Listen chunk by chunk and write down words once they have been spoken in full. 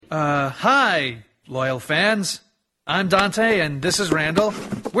Hi, loyal fans. I'm Dante, and this is Randall.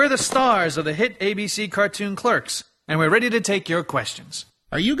 We're the stars of the hit ABC cartoon Clerks, and we're ready to take your questions.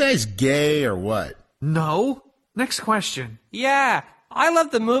 Are you guys gay or what? No? Next question. Yeah, I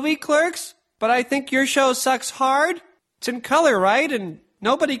love the movie Clerks, but I think your show sucks hard. It's in color, right? And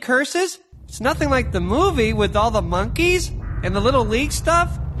nobody curses? It's nothing like the movie with all the monkeys and the little league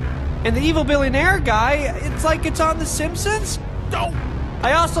stuff. And the evil billionaire guy, it's like it's on The Simpsons? No!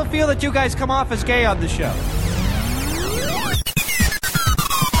 I also feel that you guys come off as gay on the show.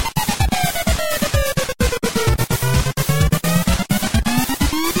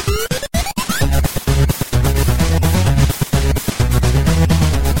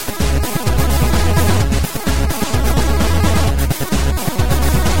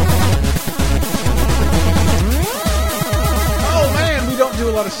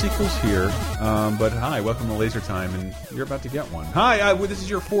 Sequels here, but hi, welcome to Laser Time, and you're about to get one. Hi, this is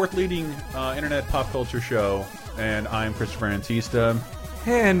your fourth leading internet pop culture show, and I'm Christopher Antista.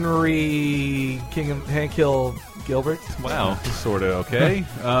 Henry Hank Hill Gilbert. Wow, sort of okay.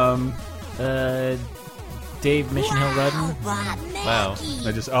 Dave Mission Hill Rudden. Wow,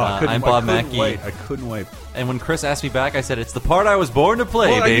 I'm Bob Mackey. I couldn't wait. And when Chris asked me back, I said, "It's the part I was born to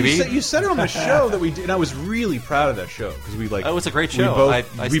play, baby." You said it on the show that we did, and I was really proud of that show because we Oh, it's a great show.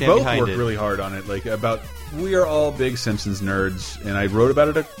 We both worked really hard on it. Like we are all big Simpsons nerds, and I wrote about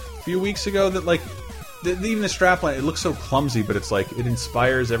it a few weeks ago. That even the strapline, it looks so clumsy, but it's like it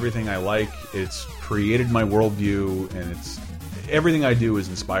inspires everything I like. It's created my worldview, and everything I do is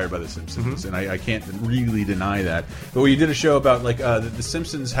inspired by The Simpsons, and I can't really deny that. But we did a show about The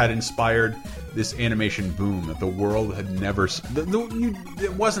Simpsons had inspired this animation boom that the world had never.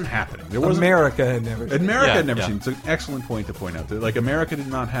 It wasn't happening. America had never seen. Had never seen. It's an excellent point to point out. That, America did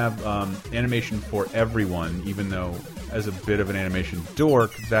not have animation for everyone, even though, as a bit of an animation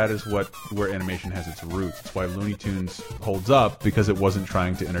dork, that is where animation has its roots. It's why Looney Tunes holds up, because it wasn't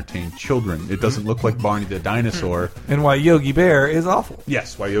trying to entertain children. It doesn't look like Barney the dinosaur. And why Yogi Bear is awful.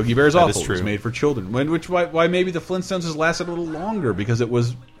 Yes, why Yogi Bear is awful. That is true. It was made for children. Why maybe the Flintstones has lasted a little longer, because it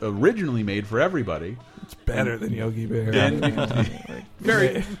was originally made for everybody. It's better than Yogi Bear. And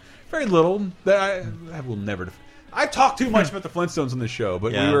very little. I will never. I talk too much about the Flintstones on this show,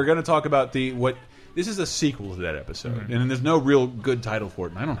 but we were going to talk about This is a sequel to that episode, and there's no real good title for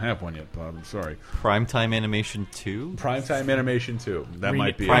it. And I don't have one yet, Bob. I'm sorry. Primetime Animation 2? Primetime Animation 2. That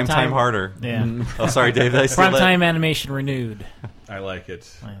might be Primetime it. Harder. Yeah. Oh, sorry, Dave. Primetime Animation Renewed. I like it.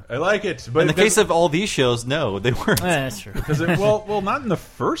 I like it. But in the case of all these shows, no, they weren't. That's true. Because well, not in the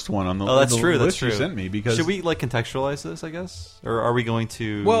first one on the, that's the true. list That's true. you sent me. Because should we contextualize this? I guess, or are we going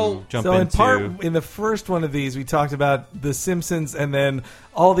to jump so into? in the first one of these, we talked about The Simpsons, and then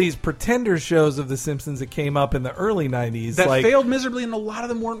all these pretender shows of The Simpsons that came up in the early '90s that failed miserably, and a lot of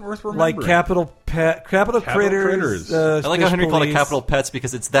them weren't worth remembering. Like Capital Critters. I like how Henry called it Capital Pets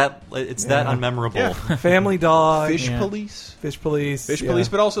because it's that unmemorable. Yeah. Family Dog, Fish Police, Fish Police,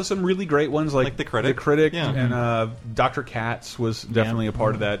 but also some really great ones like The Critic, and Dr. Katz was definitely a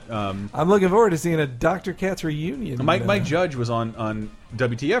part of that. I'm looking forward to seeing a Dr. Katz reunion. Mike Judge was on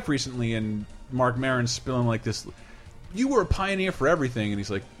WTF recently, and Mark Maron's spilling like this. You were a pioneer for everything, and he's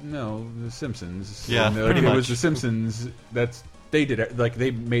like, "No, The Simpsons." Yeah, it was The Simpsons. They did it. Like,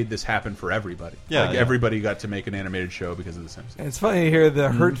 they made this happen for everybody. Yeah, everybody got to make an animated show because of The Simpsons. And it's funny to hear the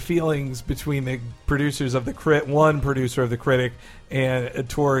hurt feelings between the producers of one producer of The Critic, and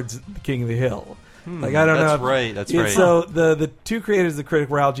towards King of the Hill. Like, I don't know. That's right. So the two creators of The Critic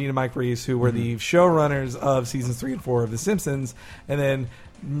were Al Jean and Mike Reiss, who were the showrunners of seasons 3 and 4 of The Simpsons, and then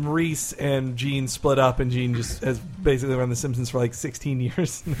Reese and Gene split up, and Gene just has basically run The Simpsons for like 16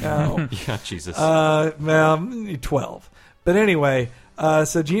 years now. Yeah, Jesus. 12. But anyway,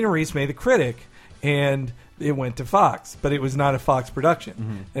 so Gene and Reese made The Critic, and it went to Fox, but it was not a Fox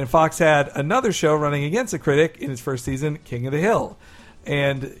production. And Fox had another show running against The Critic in its first season, King of the Hill.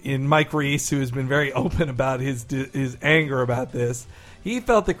 And in Mike Reiss, who has been very open about his anger about this, he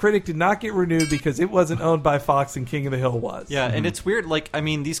felt The Critic did not get renewed because it wasn't owned by Fox and King of the Hill was. Yeah, and it's weird. Like, I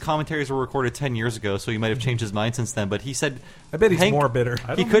mean, these commentaries were recorded 10 years ago, so he might have changed his mind since then. But he said, I bet he's more bitter.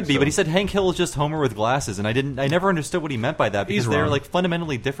 He could be, but he said Hank Hill is just Homer with glasses, and I never understood what he meant by that because they're like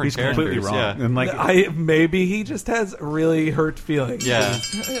fundamentally different He's characters. Completely wrong. Yeah. And like, maybe he just has really hurt feelings. Yeah.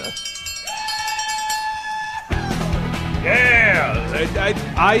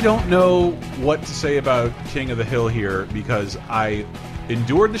 I don't know what to say about King of the Hill here because I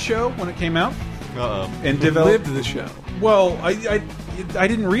endured the show when it came out and lived the show. Well, I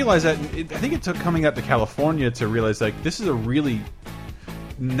didn't realize that. I think it took coming out to California to realize like this is a really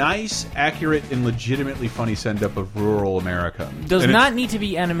nice, accurate, and legitimately funny send-up of rural America. Does And not need to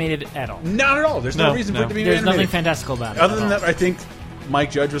be animated at all. Not at all. There's no reason for it to be There's animated. nothing fantastical about it. Other than that, I think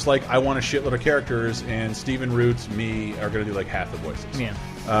Mike Judge was like, I want a shitload of characters, and Stephen Root, me, are going to do like half the voices. Yeah.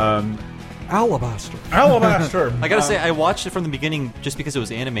 Alabaster. Alabaster. I gotta say, I watched it from the beginning just because it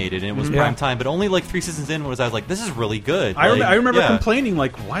was animated and it was prime time. But only like 3 seasons in was I was like, "This is really good." I remember complaining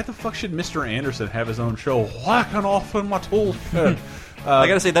like, "Why the fuck should Mr. Anderson have his own show?" Whacking off in my toolshed. I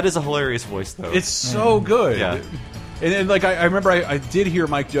gotta say that is a hilarious voice though. It's so good. Yeah. And like I remember I did hear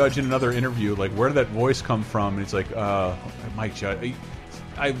Mike Judge in another interview. Like, where did that voice come from? And it's like, Mike Judge.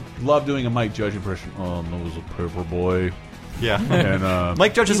 I love doing a Mike Judge impression. Oh, no, it was a paper boy. Yeah, and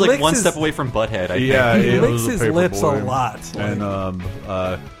Mike Judge is like one step away from Butthead. I think. He licks his lips boy. a lot. And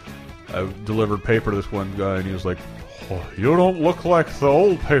I delivered paper to this one guy, and he was like, oh, "You don't look like the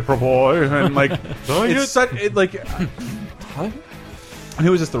old paper boy." And like, it's such, who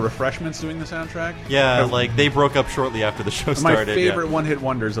was this? The Refreshments doing the soundtrack? Yeah, like they broke up shortly after the show started. My favorite one-hit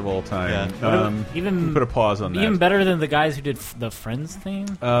wonders of all time. Yeah. Even put a pause on that. Even better than the guys who did the Friends theme.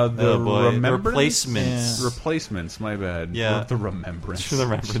 The Replacements. Yeah. Replacements. My bad. Yeah, the Remembrance. The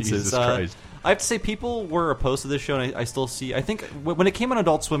Remembrances. Jesus Christ. I have to say, people were opposed to this show, and I still see. I think when it came on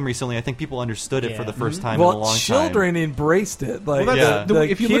Adult Swim recently, I think people understood it for the first time in a long time. Children embraced it. Like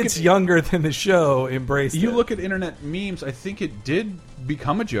if you kids look at, younger than the show embraced it. You look at internet memes. I think it did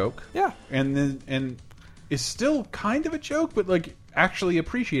become a joke. Yeah, and is still kind of a joke, but like actually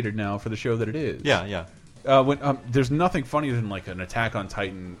appreciated now for the show that it is. Yeah. When there's nothing funnier than like an Attack on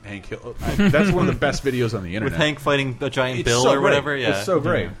Titan Hank Hill. That's one of the best videos on the internet with Hank fighting a giant it's bill so or great. whatever. Yeah, it's so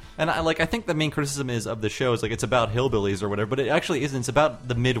great. And I think the main criticism is of the show is like it's about hillbillies or whatever, but it actually isn't. It's about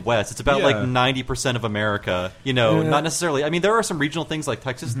the Midwest. It's about like 90% of America. You know, not necessarily. I mean, there are some regional things like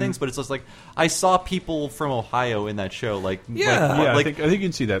Texas things, but it's just like I saw people from Ohio in that show. Like, I think you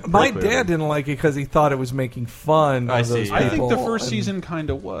can see that. My dad didn't like it because he thought it was making fun of those people. I think the first season kind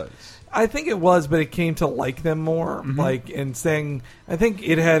of was. I think it was, but it came to like them more. Like, and saying, I think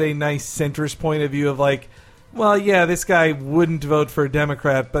it had a nice centrist point of view of like, well, yeah, this guy wouldn't vote for a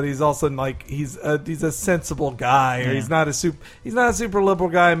Democrat, but he's also like he's a sensible guy, or he's not a super liberal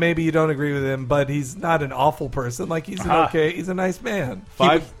guy. Maybe you don't agree with him, but he's not an awful person. Like he's he's a nice man.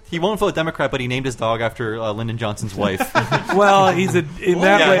 He won't vote Democrat, but he named his dog after Lyndon Johnson's wife. Well, he's a in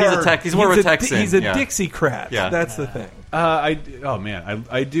that way he's more of a Texan. He's a Dixiecrat. Yeah, that's the thing. I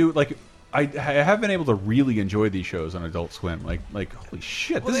do like. I have been able to really enjoy these shows on Adult Swim. Like holy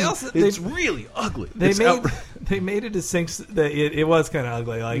shit, it's really ugly. They made a distinction that it was kind of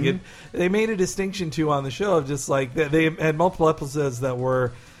ugly. Like they made a distinction too on the show of just like they had multiple episodes that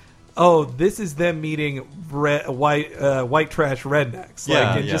were, oh, this is them meeting white trash rednecks.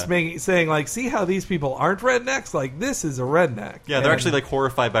 Just saying like, see how these people aren't rednecks? Like this is a redneck. Yeah, they're actually like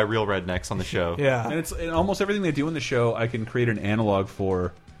horrified by real rednecks on the show. Yeah, and almost everything they do in the show, I can create an analog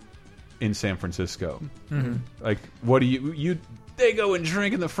for. In San Francisco, like what do you? They go and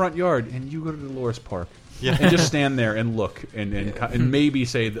drink in the front yard, and you go to Dolores Park, and just stand there and look and maybe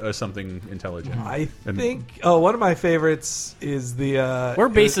say something intelligent. I think one of my favorites is the. We're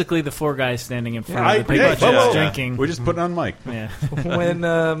basically the four guys standing in front of the people drinking. We're just putting on mic. Yeah.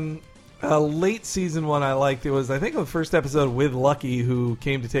 When late season one, I liked it was I think the first episode with Lucky, who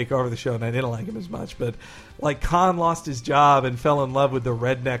came to take over the show, and I didn't like him as much, but. Like Khan lost his job and fell in love with the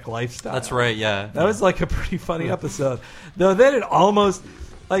redneck lifestyle. That's right, yeah. That was like a pretty funny episode. Though then it almost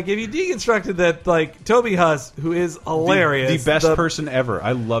like if you deconstructed that like Toby Huss, who is hilarious. The best person ever.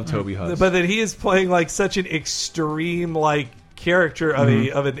 I love Toby Huss. But that he is playing like such an extreme like character of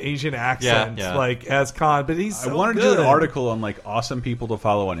an Asian accent like as Khan. But he's so I wanted good. to do an article on like awesome people to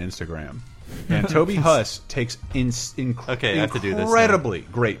follow on Instagram. And Toby Huss takes incredibly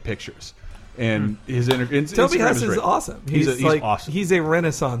great pictures. And his Toby Huss is awesome. He's awesome. He's a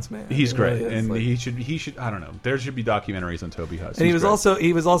Renaissance man. He's great, and he should. I don't know. There should be documentaries on Toby Huss. And he was also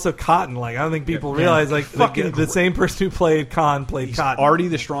Cotton. Like I don't think people realize like the same person who played Khan played Cotton. Already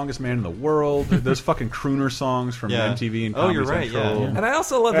the strongest man in the world. Those fucking crooner songs from MTV and Comedy Central. And I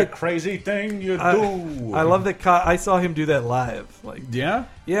also love that crazy thing you do. I love that. I saw him do that live. Like yeah,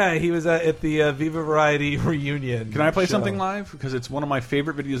 he was at the Viva Variety reunion. Can I play something live? Because it's one of my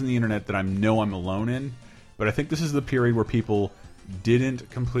favorite videos on the internet that I'm alone in. But I think this is the period where people didn't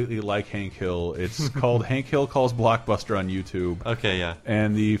completely like Hank Hill. It's called Hank Hill Calls Blockbuster on YouTube. Okay, yeah.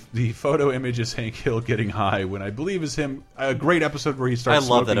 And the photo image is Hank Hill getting high when I believe is him. A great episode where he starts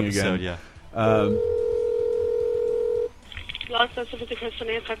smoking again. I love that episode, yeah. Los Angeles, Christian,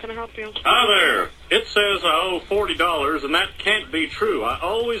 how can I help you? Hi there. It says I owe $40, and that can't be true. I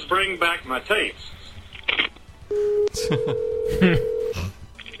always bring back my tapes.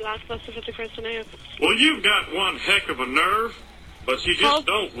 Last message with the Kristen Ann. Well, you've got one heck of a nerve, but you just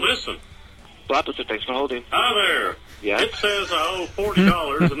don't listen. Officer, thanks for holding. Hi there. Yeah? It says I owe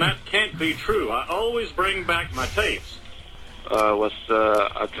 $40, and that can't be true. I always bring back my tapes. What's the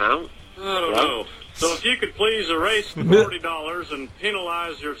account? I don't know. So if you could please erase the $40 and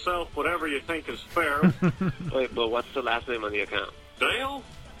penalize yourself whatever you think is fair. Wait, but what's the last name on the account? Dale?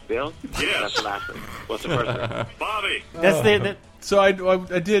 Bill? Yes. That's the last name. What's the first name? Bobby. That's the So I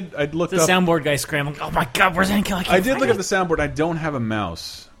looked up. soundboard guy scrambling. Oh my God, where's Hank Hill? I did look at the soundboard. I don't have a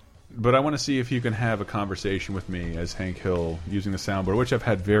mouse, but I want to see if you can have a conversation with me as Hank Hill using the soundboard, which I've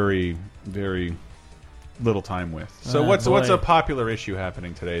had very, very little time with. So what's a popular issue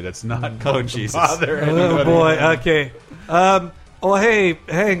happening today that's not going to bother anybody? Oh boy. Okay. Well, hey,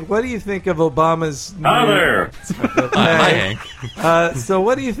 Hank, what do you think of Obama's new... Hi there. Hi, Hank. So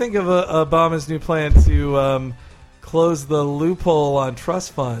what do you think of Obama's new plan to close the loophole on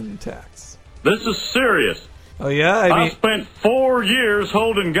trust fund tax? This is serious. Oh, yeah? I spent 4 years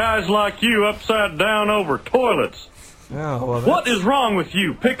holding guys like you upside down over toilets. Oh, well, What is wrong with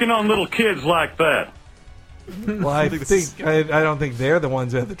you picking on little kids like that? Well, I don't think they're the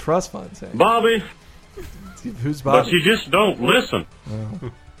ones who have the trust funds. Hank. Bobby, Who's Bobby? but you just don't listen.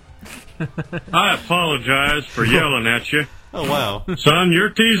 I apologize for yelling at you. Oh, wow. Son, you're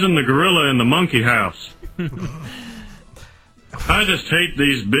teasing the gorilla in the monkey house. I just hate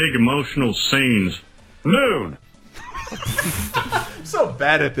these big emotional scenes. Noon. I'm so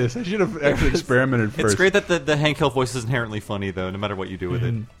bad at this. I should have actually experimented first. It's great that the Hank Hill voice is inherently funny, though, no matter what you do with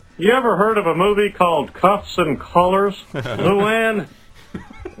it. You ever heard of a movie called Cuffs and Collars? Luann?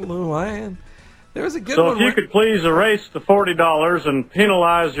 Luann? There was a good So one. if you could please erase the $40 and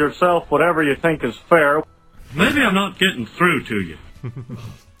penalize yourself whatever you think is fair. Maybe I'm not getting through to you.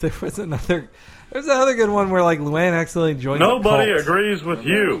 There's another good one where like Luann accidentally joined. Nobody a cult. agrees with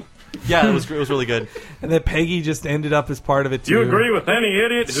you. Yeah, it was really good. And then Peggy just ended up as part of it too. You agree with any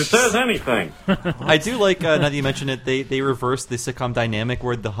idiot who says anything. I do like, now that you mention it, they reversed the sitcom dynamic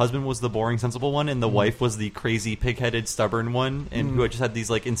where the husband was the boring, sensible one, and the wife was the crazy, pig-headed, stubborn one, and who just had these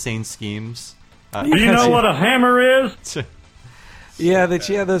like insane schemes. Do you know what a hammer is? Yeah, that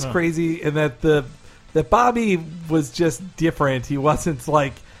she had those crazy, and that Bobby was just different. He wasn't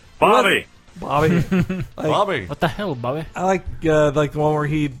like Bobby. Bobby. Bobby. What the hell, Bobby? I like the one where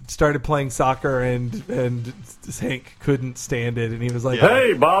he started playing soccer and Hank couldn't stand it, and he was like,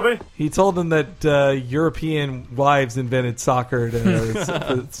 Hey, Bobby. He told them that European wives invented soccer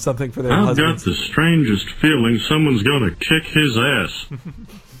to something for their I've husbands. got the strangest feeling someone's going to kick his ass.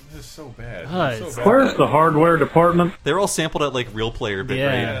 This is so bad. Where's the hardware department? They were all sampled at like Real Player bit,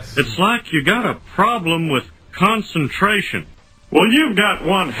 right? It's like you got a problem with concentration. Well, you've got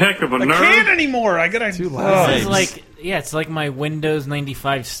one heck of a nerve. I can't anymore. I gotta. Too loud. This is like, it's like my Windows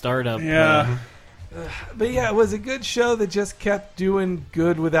 95 startup. Yeah. But yeah, it was a good show that just kept doing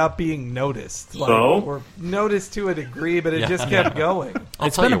good without being noticed. Or noticed to a degree, but it just kept going.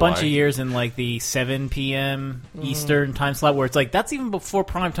 It's been a bunch of years in like the 7 p.m. Eastern time slot where it's like, that's even before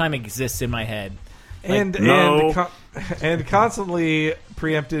prime time exists in my head. And constantly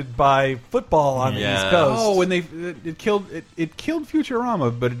preempted by football on the East Coast. Oh, and it killed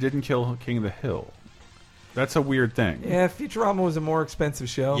Futurama, but it didn't kill King of the Hill. That's a weird thing. Yeah, Futurama was a more expensive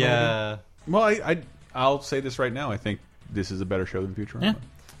show. Yeah. Maybe. Well, I'll say this right now. I think this is a better show than Futurama. Yeah.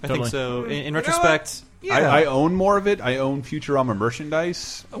 I think so. In retrospect, I own more of it. I own Futurama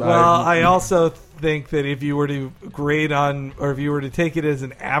merchandise. Well, I also think that if you were to grade on, or if you were to take it as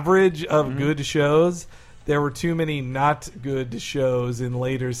an average of good shows, there were too many not good shows in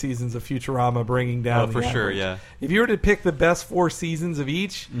later seasons of Futurama, bringing down. for the sure, average. yeah. If you were to pick the best 4 seasons of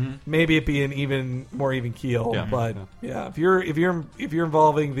each, maybe it'd be an even more even keel. Yeah. But if you're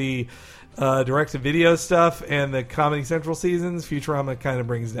involving the direct-to-video stuff and the Comedy Central seasons, Futurama kind of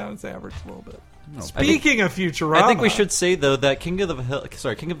brings down its average a little bit. Speaking of Futurama, I think we should say though that King of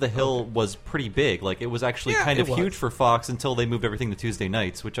the Hill was pretty big. Like it was actually kind of huge for Fox until they moved everything to Tuesday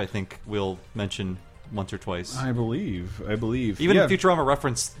nights, which I think we'll mention once or twice. I believe. Even Futurama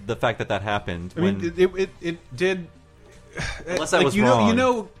referenced the fact that happened. I mean, it did. Unless that was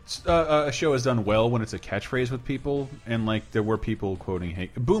wrong. A show has done well when it's a catchphrase with people, and like there were people quoting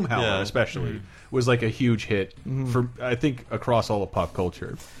Boomhauer, especially was like a huge hit for I think across all of pop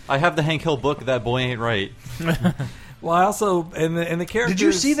culture. I have the Hank Hill book. That boy ain't right. Well, I also and the characters. Did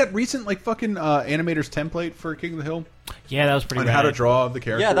you see that recent like fucking animator's template for King of the Hill? Yeah, that was pretty. On rad. how to draw the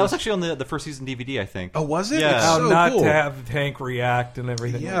characters. Yeah, that was actually on the first season DVD, I think. Oh, was it? Yeah. It's How so not cool. to have Hank react and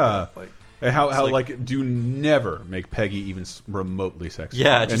everything. Yeah. Like that. How like do never make Peggy even remotely sexy.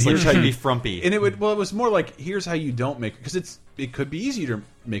 Yeah, just and like try to be frumpy. And it was more like, here's how you don't make, because it could be easy to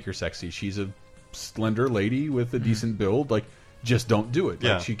make her sexy. She's a slender lady with a decent build. Like, just don't do it.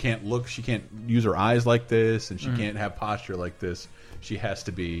 Like, she can't use her eyes like this, and she can't have posture like this. She has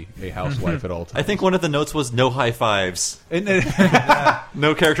to be a housewife at all times. I think one of the notes was no high fives. And,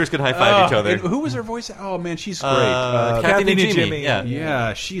 no characters could high five each other. And who was her voice? Oh man, she's great. Kathy Najimy.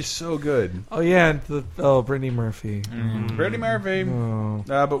 Yeah, she's so good. Oh yeah, and Brittany Murphy. Brittany Murphy. Oh.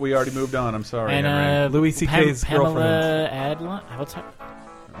 But we already moved on. I'm sorry. And Louis C.K.'s Pamela girlfriend. Adlon. What's her?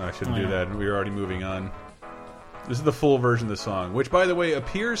 I shouldn't do that. We were already moving on. This is the full version of the song, which, by the way,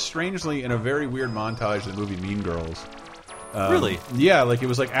 appears strangely in a very weird montage of the movie Mean Girls. Really? Yeah, like it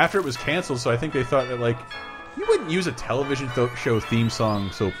was like after it was canceled, so I think they thought that like you wouldn't use a television show theme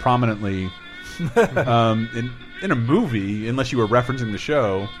song so prominently in a movie unless you were referencing the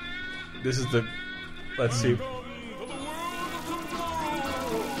show. This is the. Let's see.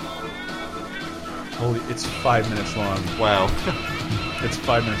 Holy, it's 5 minutes long. Wow. It's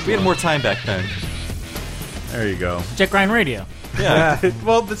 5 minutes. We had more time back then. There you go. Jack Ryan Radio. Yeah.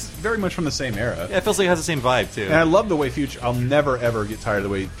 Well, that's very much from the same era. Yeah, it feels like it has the same vibe too. And I love the way I'll never ever get tired of the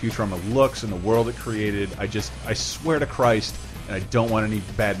way Futurama looks and the world it created. I swear to Christ, and I don't want any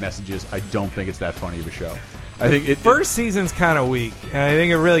bad messages, I don't think it's that funny of a show. I think first season's kind of weak, and I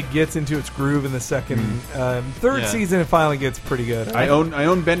think it really gets into its groove in the second, third season. It finally gets pretty good. I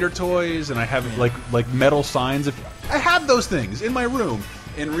own Bender toys, and I have like metal signs. I have those things in my room.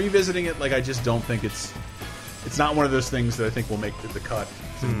 And revisiting it, like I just don't think it's not one of those things that I think will make the cut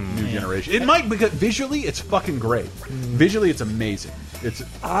to the new generation. It might, because visually it's fucking great. Visually it's amazing.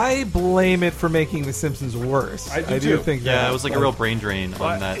 I blame it for making The Simpsons worse. I do think that. Yeah, it was like a real brain drain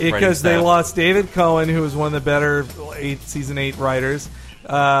on that. Because they lost David Cohen, who was one of the better season 8 writers.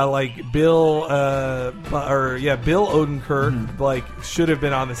 Like Bill Odenkirk, like should have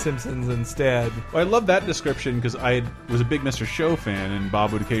been on The Simpsons instead. Well, I love that description because I was a big Mr. Show fan, and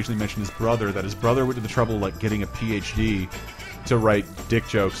Bob would occasionally mention his brother. That his brother went to the trouble like getting a PhD to write dick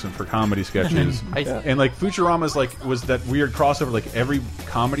jokes and for comedy sketches. And like Futurama's was that weird crossover. Like every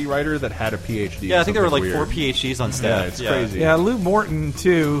comedy writer that had a PhD. Yeah, I think there were like weird. 4 PhDs on staff. Yeah, it's crazy. Yeah, Lou Morton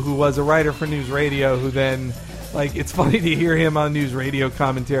too, who was a writer for News Radio, who then. Like, it's funny to hear him on news radio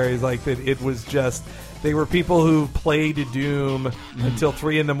commentaries like that. It was just, they were people who played Doom until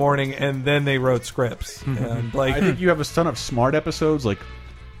 3 in the morning, and then they wrote scripts. And like, I think you have a ton of smart episodes. Like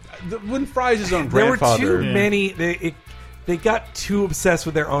when Fry's his own grandfather. There were too many. They got too obsessed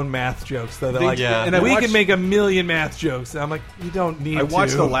with their own math jokes, though. They're we can make a million math jokes. And I'm like, you don't need to. I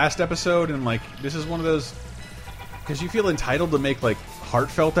watched the last episode, and like, this is one of those, because you feel entitled to make like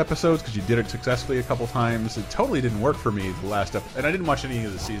heartfelt episodes because you did it successfully a couple times. It totally didn't work for me the last episode, and I didn't watch any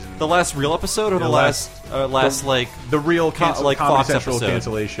of the season. The last real episode, or the last like the real like Fox Central episode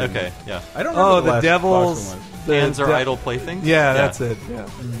cancellation. Okay, yeah. I don't know. The Devils. Hands are idle playthings. Yeah, that's it. Yeah.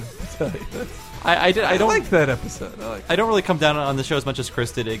 I don't like that episode. I don't really come down on the show as much as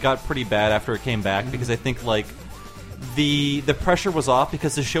Chris did. It got pretty bad after it came back because I think like the pressure was off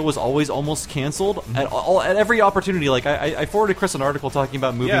because the show was always almost canceled at every opportunity. Like I forwarded Chris an article talking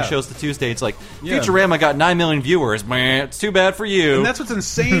about moving shows to Tuesday. It's like Futurama got 9 million viewers. Man, it's too bad for you. And that's what's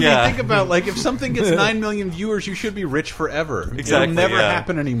insane to think about. Like if something gets 9 million viewers, you should be rich forever. Exactly. It'll never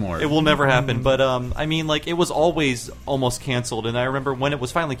happen anymore. It will never happen. But I mean, like it was always almost canceled. And I remember when it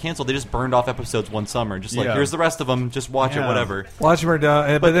was finally canceled, they just burned off episodes one summer. Just like here's the rest of them. Just watch it, whatever. Watch them,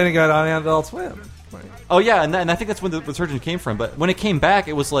 but then it got on Adult Swim. Oh yeah, and I think that's when the resurgence came from. But when it came back,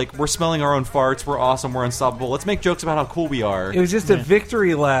 it was like we're smelling our own farts. We're awesome. We're unstoppable. Let's make jokes about how cool we are. It was just a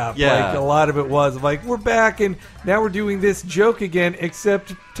victory lap. Yeah, like a lot of it was like we're back and now we're doing this joke again,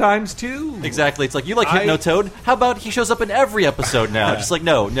 except ×2. Exactly. It's like you like Hypnotoad. How about he shows up in every episode now? Just like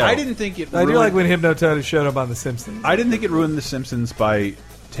no. I didn't think it. I do like when Hypnotoad showed up on The Simpsons. I didn't think it ruined The Simpsons by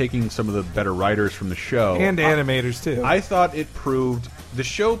taking some of the better writers from the show and animators too. I thought the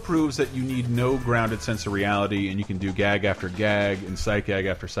show proves that you need no grounded sense of reality, and you can do gag after gag and sight gag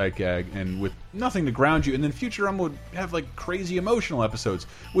after sight gag, and with nothing to ground you. And then Futurama would have like crazy emotional episodes,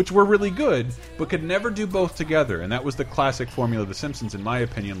 which were really good, but could never do both together. And that was the classic formula of The Simpsons, in my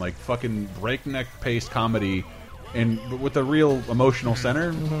opinion. Like fucking breakneck paced comedy, and with a real emotional center.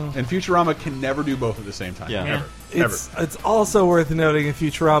 And Futurama can never do both at the same time. Yeah. It's also worth noting that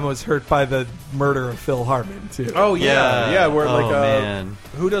Futurama was hurt by the murder of Phil Hartman too. Oh yeah, where like man.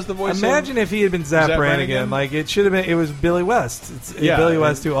 Who does the voice? Imagine if he had been Zapp Brannigan. Like it should have been. It was Billy West. It's Billy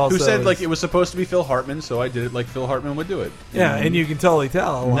West who said like it was supposed to be Phil Hartman, so I did it like Phil Hartman would do it. Yeah, and you can totally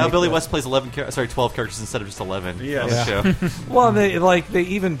tell. Now Billy West plays 12 characters instead of just 11. Yeah. On the show. Well, they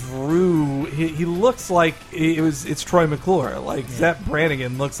even drew. He looks like it's Troy McClure. Like Zapp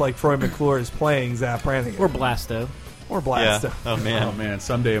Brannigan looks like Troy McClure is playing Zapp Brannigan Or Blasto. Yeah. Oh man.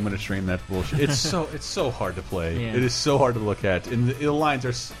 Someday I'm going to stream that bullshit. It's so hard to play. Yeah. It is so hard to look at, and the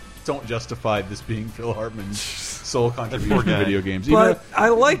lines don't justify this being Phil Hartman's sole contribution to video games. But I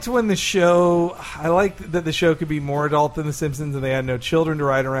liked when the show. I liked that the show could be more adult than The Simpsons, and they had no children to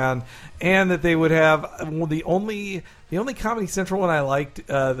ride around, and that they would have the only Comedy Central one I liked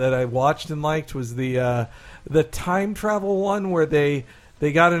that I watched and liked was the time travel one where they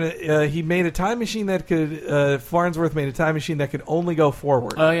got he made a time machine that could Farnsworth made a time machine that could only go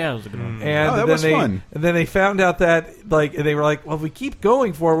forward. Oh yeah, it was a good one. And that was fun. And then they found out that they were like, well, if we keep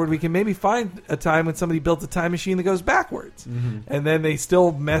going forward, we can maybe find a time when somebody built a time machine that goes backwards. And then they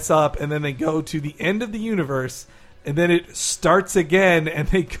still mess up, and then they go to the end of the universe. And then it starts again, and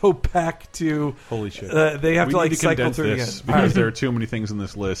they go back to. Holy shit! They have we to cycle through this again because there are too many things on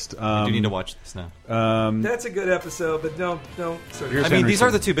this list. You do need to watch this now. That's a good episode, but don't. I mean, these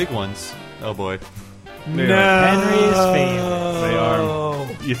are the two big ones. Oh boy. No, Henry's favorite. They are.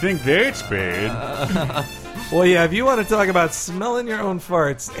 You think that's bad? Well, yeah. If you want to talk about smelling your own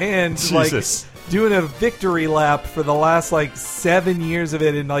farts and Jesus. doing a victory lap for the last 7 years of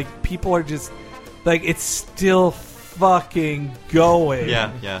it, and people are just it's still fucking going.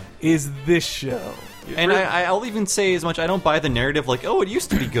 Yeah. Is this show? And I'll even say as much. I don't buy the narrative it used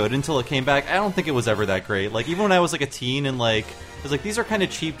to be good until it came back. I don't think it was ever that great. Even when I was a teen and I was these are kind of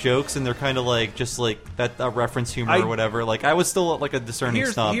cheap jokes and they're kind of just that reference humor or whatever. I was still a discerning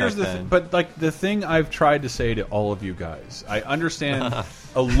snob back then. But the thing I've tried to say to all of you guys, I understand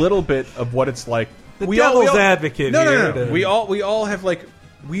a little bit of what it's like. The devil's advocate. No. We all have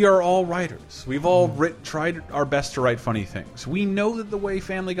we are all writers. We've all tried our best to write funny things. We know that the way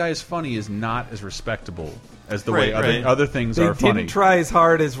Family Guy is funny is not as respectable as the way other things are funny. They didn't try as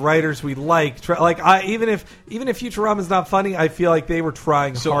hard as writers we like. Even if Futurama is not funny, I feel like they were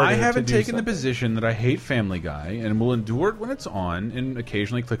trying harder. So I haven't to do taken the position that I hate Family Guy and will endure it when it's on and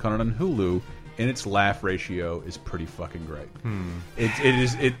occasionally click on it on Hulu. And its laugh ratio is pretty fucking great.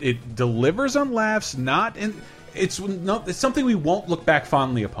 It delivers on laughs, not in. It's something we won't look back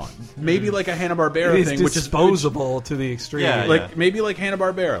fondly upon. Maybe like a Hanna-Barbera thing, which is disposable to the extreme. Maybe like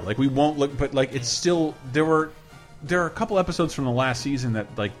Hanna-Barbera. We won't look, but it's still there are a couple episodes from the last season that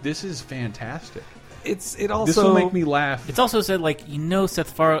this is fantastic. It also this will make me laugh. It's also said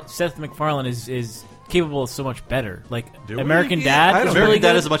Seth MacFarlane is capable of so much better. American Dad is really good.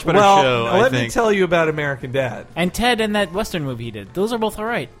 Dad is a much better show. Let me tell you about American Dad and Ted and that Western movie he did. Those are both all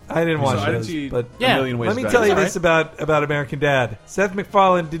right. I didn't watch those, but yeah. Let me tell you this about American Dad. Seth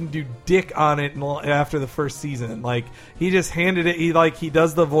MacFarlane didn't do dick on it after the first season. He just handed it. He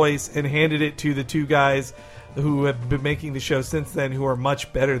does the voice and handed it to the two guys who have been making the show since then, who are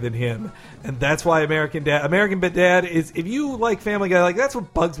much better than him, and that's why American Dad is. If you like Family Guy, that's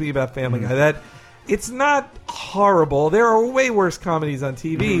what bugs me about Family Guy. That it's not horrible. There are way worse comedies on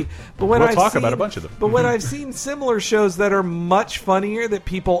TV, but when we'll talk about a bunch of them. But when I've seen similar shows that are much funnier that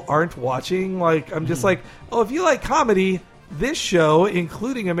people aren't watching, I'm just oh, if you like comedy, this show,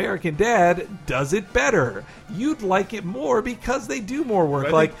 including American Dad, does it better. You'd like it more because they do more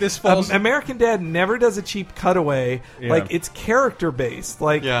work. This falls... American Dad never does a cheap cutaway. Yeah. It's character based.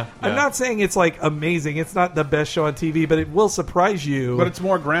 I'm not saying it's amazing. It's not the best show on TV, but it will surprise you. But it's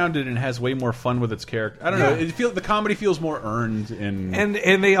more grounded and has way more fun with its character. I don't know. The comedy feels more earned and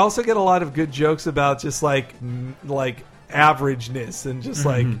they also get a lot of good jokes about just averageness and just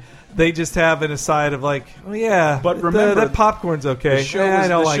they just have an aside of oh yeah, but remember that popcorn's okay.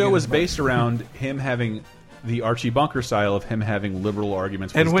 The show was based around him having the Archie Bunker style of him having liberal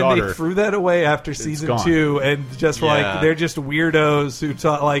arguments with his daughter. And when they threw that away after season 2 and just they're just weirdos who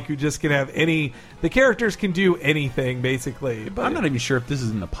just can have any. The characters can do anything basically. But I'm not even sure if this is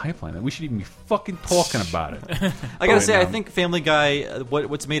in the pipeline. We should even be fucking talking about it. I gotta say, I think Family Guy.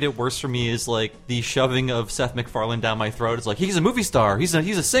 What's made it worse for me is the shoving of Seth MacFarlane down my throat. It's he's a movie star. He's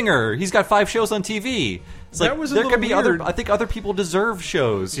a singer. He's got 5 shows on TV. It's that was there could be weird. I think other people deserve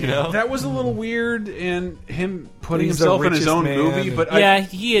shows. You know, that was a little weird, and him putting himself in his own movie. But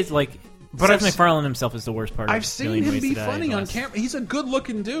he is But Seth MacFarlane himself is the worst part. I've seen him be funny on camera. He's a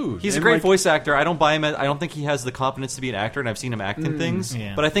good-looking dude. He's a great voice actor. I don't buy him. I don't think he has the confidence to be an actor, and I've seen him act in things.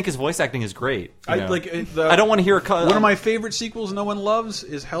 Yeah. But I think his voice acting is great. I don't want to hear one of my favorite sequels no one loves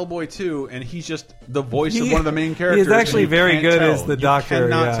is Hellboy 2, and he's just the voice of one of the main characters. He's actually very good as the Doctor. You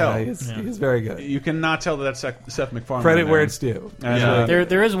cannot tell. He's very good. You cannot tell that that's Seth MacFarlane. Credit where it's due.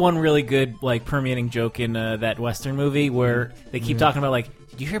 There is one really good permeating joke in that Western movie where they keep talking about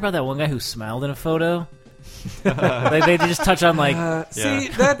did you hear about that one guy who smiled in a photo? they just touch on see,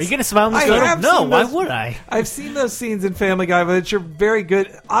 that's, are you gonna smile in this photo? No, why would I? I've seen those scenes in Family Guy, but it's very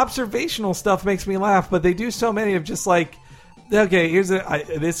good. Observational stuff makes me laugh, but they do so many of just okay,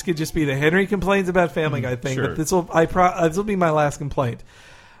 this could just be the Henry complains about Family Guy thing, but this will be my last complaint.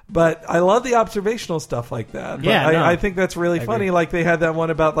 But I love the observational stuff like that. Yeah, I think that's really funny. Agree. Like they had that one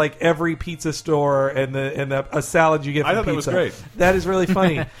about every pizza store and a salad you get from pizza. That was great. That is really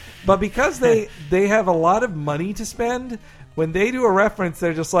funny. But because they have a lot of money to spend, when they do a reference,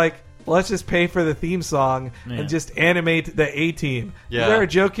 they're just like, let's just pay for the theme song and just animate the A-Team. Yeah. Is there a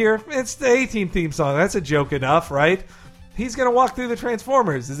joke here? It's the A-Team theme song. That's a joke enough, right? He's going to walk through the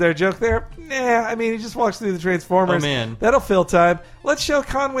Transformers. Is there a joke there? Nah, I mean, he just walks through the Transformers. Oh, man. That'll fill time. Let's show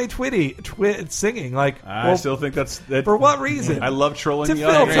Conway Twitty singing. I still think that's... For what reason? I love trolling to the fill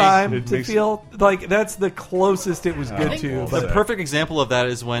audience. time, to feel like that's the closest it was good to. The perfect example of that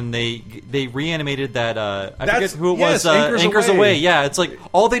is when they reanimated that... I forget who it was. Anchors Away. Yeah, it's like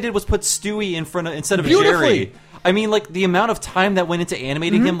all they did was put Stewie in front of instead of Jerry. I mean, the amount of time that went into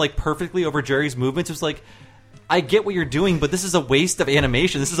animating him perfectly over Jerry's movements was I get what you're doing, but this is a waste of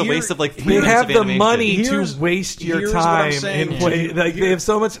animation. This is a waste of 3 minutes of animation. They have the money to waste your time. They have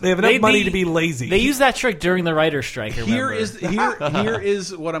so much. They have enough money to be lazy. They use that trick during the writer's strike. Here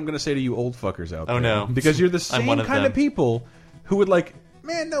is what I'm going to say to you old fuckers out there. Oh no, because you're the same kind of people who would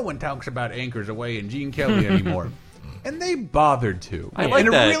man, no one talks about Anchors Away and Gene Kelly anymore. And they bothered to. I like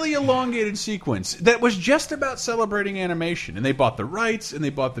in that. a really elongated sequence that was just about celebrating animation. And they bought the rights, and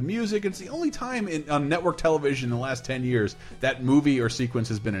they bought the music. It's the only time on network television in the last 10 years that movie or sequence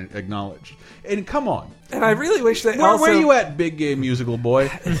has been acknowledged. And come on. And I really wish that where are you at, big gay musical boy?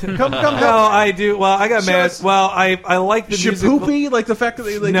 come. No, I do. Well, I got mad. Well, I like the Shapoopy? Like the fact that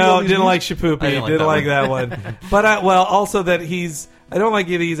they no, didn't like Shapoopy. Didn't like that one. But also that I don't like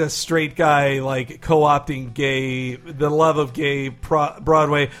it. He's a straight guy, co-opting the love of gay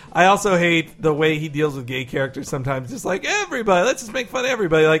Broadway. I also hate the way he deals with gay characters sometimes. Just everybody, let's just make fun of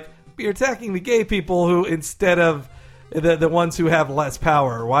everybody. You're attacking the gay people who instead of the ones who have less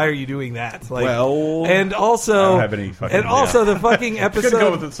power. Why are you doing that? And also, I don't have any fucking. Also, the fucking episode. Could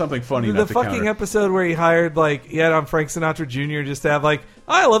go with something funny. The fucking episode where he hired he had on Frank Sinatra Jr. just to have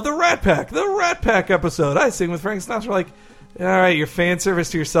I love the Rat Pack episode. I sing with Frank Sinatra. All right, your fan service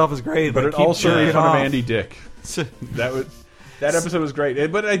to yourself is great, but it also made fun of Andy Dick. That episode was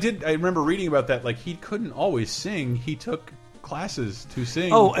great. But I remember reading about that. He couldn't always sing. He took classes to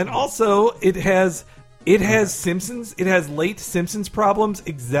sing. Oh, and also it has Simpsons. It has late Simpsons problems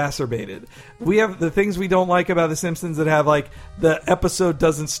exacerbated. We have the things we don't like about the Simpsons that have the episode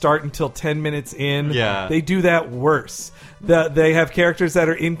doesn't start until 10 minutes in. Yeah, they do that worse. They have characters that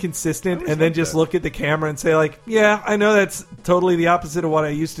are inconsistent and then just look at the camera and say yeah, I know that's totally the opposite of what I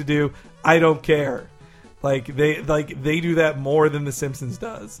used to do. I don't care. They do that more than The Simpsons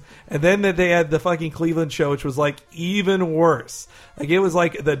does. And then they had the fucking Cleveland Show, which was even worse. It was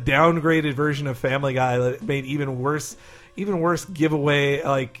the downgraded version of Family Guy that made even worse giveaway.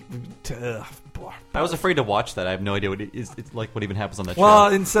 I was afraid to watch that. I have no idea what what even happens on that show. Well,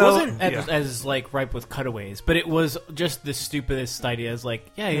 and so it wasn't as ripe with cutaways, but it was just the stupidest ideas.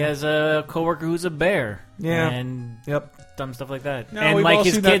 He has a coworker who's a bear. Yeah, and dumb stuff like that. No, and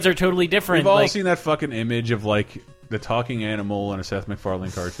his kids are totally different. We've all seen that fucking image of the talking animal in a Seth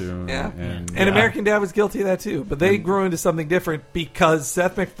MacFarlane cartoon. Yeah. And American Dad was guilty of that too. But they grew into something different because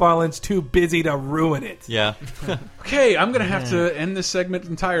Seth MacFarlane's too busy to ruin it. Yeah. Okay, I'm going to have to end this segment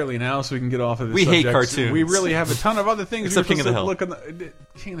entirely now so we can get off of this subject. Hate cartoons. We really have a ton of other things. Except King of the Hill.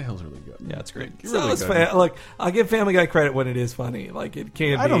 King of the Hill's really good. Yeah, it's great. Look, I'll give Family Guy credit when it is funny. It can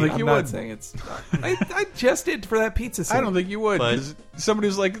be. I don't think you would. I'm not saying it's... I just did for that pizza scene. I don't think you would. Because somebody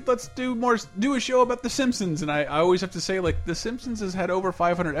was let's do a show about The Simpsons. And I always always have to say, like, The Simpsons has had over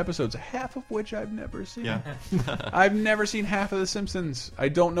 500 episodes, half of which I've never seen. Yeah. I've never seen half of The Simpsons. I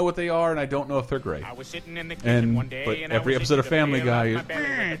don't know what they are, and I don't know if they're great. I was sitting in the kitchen one day, But and every I was episode of eating Family the Guy meal is out of my belly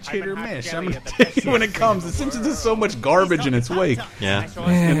with a hit or piping hot miss. jelly I'm going of to the tell you when it comes. The Simpsons has so much garbage in its wake. Yeah.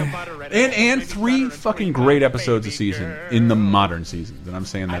 And 3 fucking great episodes a season in the modern seasons, and I'm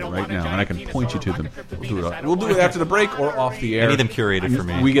saying that right now, and I can point you to them. We'll do it after the break or off the air. I need them curated for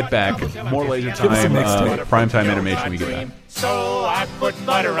me. We get back. More Laser Time, primetime animation. We get back. So I put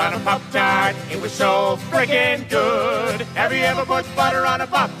butter on a Pop-Tart. It was so friggin' good. Have you ever put butter on a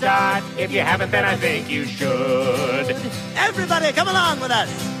Pop-Tart? If you haven't, then I think you should. Everybody, come along with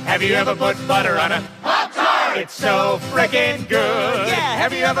us. Have you ever put butter on a Pop-Tart? It's so friggin' good. Yeah.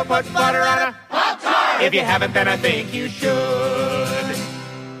 Have you ever put butter on a Pop-Tart? If you haven't, then I think you should.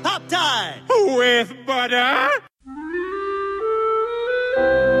 Pop-Tart with butter.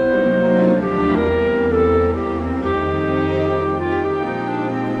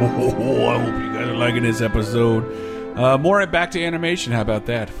 Oh, I hope you guys are liking this episode. More Back to Animation. How about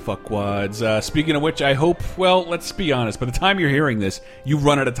that? Fuckwads. Speaking of which, I hope, well, let's be honest, by the time you're hearing this, you've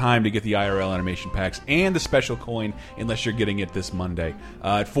run out of time to get the IRL animation packs and the special coin, unless you're getting it this Monday.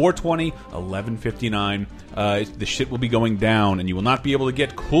 At 4/20, 11/59, the shit will be going down, and you will not be able to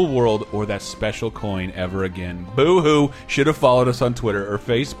get Cool World or that special coin ever again. Boo-hoo. Should have followed us on Twitter or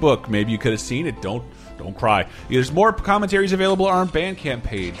Facebook. Maybe you could have seen it. Don't cry. There's more commentaries available on our Bandcamp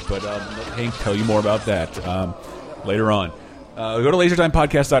page, but let Hank tell you more about that later on. Go to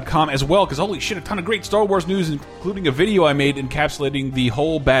LaserTimePodcast.com as well, because holy shit, a ton of great Star Wars news, including a video I made encapsulating the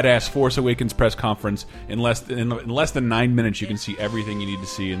whole badass Force Awakens press conference in less than 9 minutes. You can see everything you need to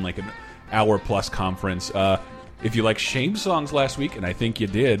see in like an hour-plus conference. If you like Shane's songs last week, and I think you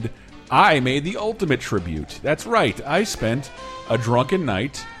did, I made the ultimate tribute. That's right. I spent a drunken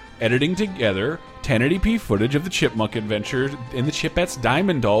night editing together 1080p footage of the Chipmunk adventure in the Chipettes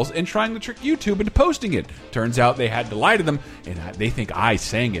Diamond Dolls and trying to trick YouTube into posting it. Turns out they had to lie to them, and they think I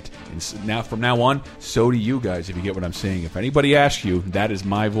sang it. And now, from now on, so do you guys, if you get what I'm saying. If anybody asks you, that is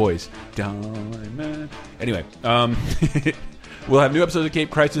my voice. Diamond. Anyway, we'll have new episodes of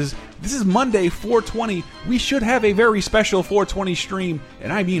Cape Crisis. This is Monday, 4/20. We should have a very special 4/20 stream,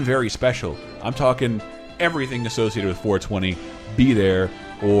 and I mean very special. I'm talking everything associated with 4/20. Be there.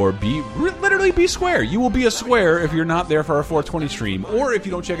 Or literally be square. You will be a square if you're not there for our 4/20 stream, or if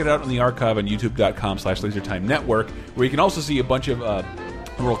you don't check it out on the archive on YouTube.com/LaserTime Network, where you can also see a bunch of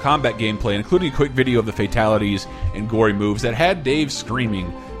Mortal Kombat gameplay, including a quick video of the fatalities and gory moves that had Dave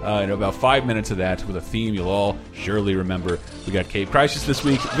screaming. In about 5 minutes of that, with a theme you'll all surely remember. We got Cape Crisis this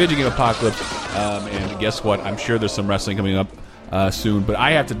week, Video Game Apocalypse, and guess what? I'm sure there's some wrestling coming up soon, but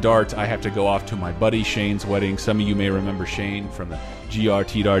I have to dart. I have to go off to my buddy Shane's wedding. Some of you may remember Shane from the GR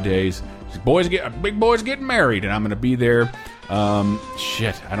Days. Big boys getting married, and I'm going to be there.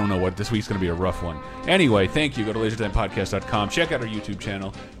 Shit, I don't know what this week's going to be. A rough one. Anyway, thank you. Go to LaserTimePodcast.com. Check out our YouTube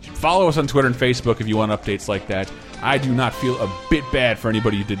channel. Follow us on Twitter and Facebook if you want updates like that. I do not feel a bit bad for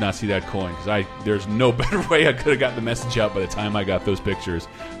anybody who did not see that coin, because there's no better way I could have got the message out by the time I got those pictures.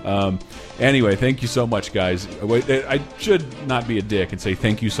 Anyway, thank you so much, guys. I should not be a dick and say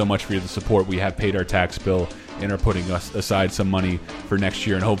thank you so much for the support. We have paid our tax bill and are putting aside some money for next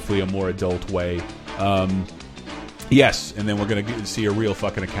year in hopefully a more adult way. Yes, and then we're going to see a real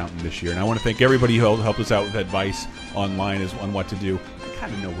fucking accountant this year. And I want to thank everybody who helped us out with advice online on what to do. I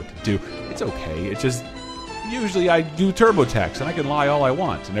kind of know what to do. It's okay. It's just, usually I do TurboTax, and I can lie all I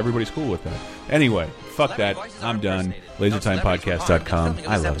want, and everybody's cool with that. Anyway, fuck that. I'm done. LaserTimePodcast.com.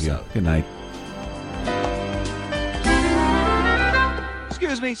 I love you. Good night.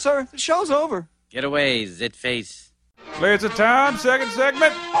 Excuse me, sir. The show's over. Get away, Zitface. Laser Time, second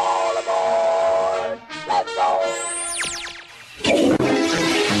segment. All aboard! Let's go!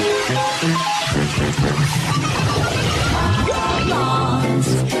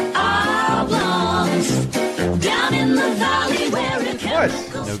 Down in the valley where it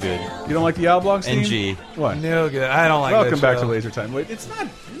What? No good. You don't like the Oblongs theme? NG. What? No good. I don't like Welcome that back show. to Laser Time. Wait, it's not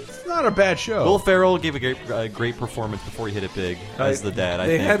a bad show. Will Ferrell gave a great performance before he hit it big as the dad.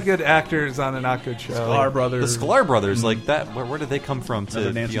 They think. had good actors on a not good show. Sklar Brothers. The Sklar Brothers, like that. Where did they come from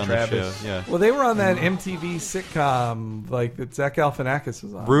to Nancy be on Travis. the show? Yeah. Well, they were on that MTV sitcom like that Zach Galifianakis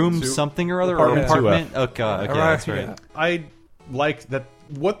was on. Room something or other, or apartment. Oh god, okay, that's right. Yeah. I like that.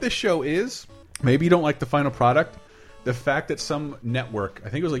 What this show is, maybe you don't like the final product. The fact that some network, I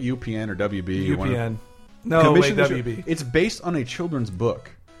think it was like UPN or WB. UPN. No, wait, WB. It's based on a children's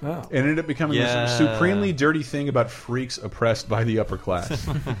book. Oh. And it ended up becoming this supremely dirty thing about freaks oppressed by the upper class.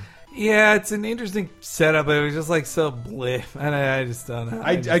 Yeah, it's an interesting setup, but it was just like so bleh. And I just don't know.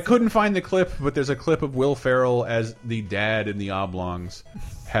 I couldn't find the clip, but there's a clip of Will Ferrell as the dad in The Oblongs,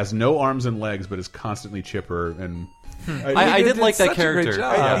 has no arms and legs, but is constantly chipper and. I did like that character.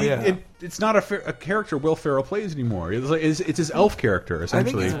 It's not a character Will Ferrell plays anymore. It's his elf character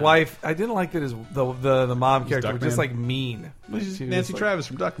essentially. I think his wife. I didn't like that the mom character was just like mean. Nancy Travis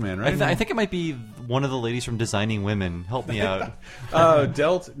from Duckman, right? I think it might be one of the ladies from Designing Women. Help me out.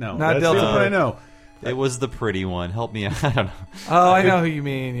 Delta? No, not that's Delta. The one I know. It was the pretty one. Help me out. I don't know. Oh, I know who you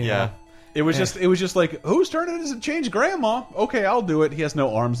mean. Yeah. It was just like, whose turn it is to change Grandma? Okay, I'll do it. He has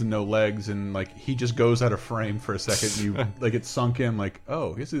no arms and no legs, and like he just goes out of frame for a second. And you like it's sunk in, like,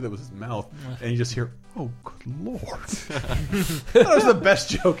 oh, you see that was his mouth, and you just hear, oh, good lord, that was the best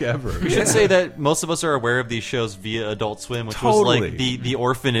joke ever. We should say that most of us are aware of these shows via Adult Swim, which was like the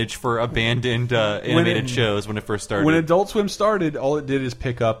orphanage for abandoned animated shows when it first started. When Adult Swim started, all it did is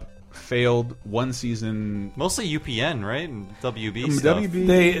pick up failed one season, mostly UPN, right, and WB stuff. WB.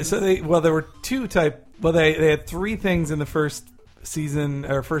 There were they had three things in the first season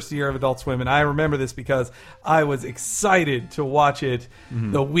or first year of Adult Swim, and I remember this because I was excited to watch it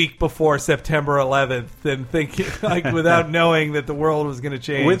the week before September 11th, and thinking like without knowing that the world was going to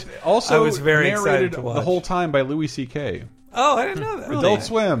change. I was very excited to watch the whole time by Louis C.K. Oh, I didn't know that. Really? Adult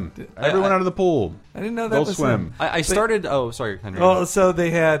Swim. Everyone out of the pool. I didn't know that Adult was Swim. him. I started. Oh, sorry, Henry. Oh, so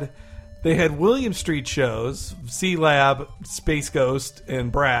they had William Street shows, C Lab, Space Ghost,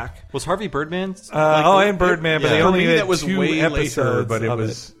 and Brack. Was Harvey Birdman? And Birdman, but they only had that was 2 way episodes. Later,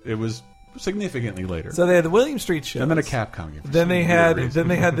 but it was significantly later. So they had the William Street shows, and then a Capcom. Then they had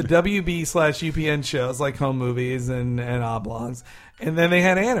the WB/UPN shows like Home Movies and Oblongs, and then they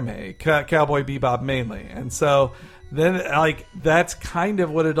had anime, Cowboy Bebop mainly, and so. Then, like, that's kind of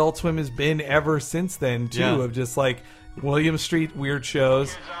what Adult Swim has been ever since then, too, of just, like, William Street weird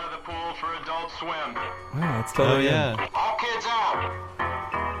shows. Kids out of the pool for Adult Swim. Wow, that's totally All kids out.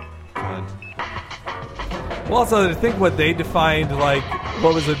 Well, also, I think what they defined, like,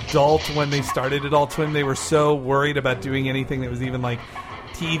 what was adult when they started Adult Swim, they were so worried about doing anything that was even, like,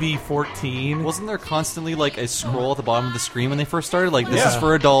 TV-14. Wasn't there constantly like a scroll at the bottom of the screen when they first started? Like, this is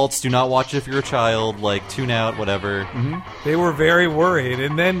for adults. Do not watch it if you're a child. Like, tune out, whatever. They were very worried.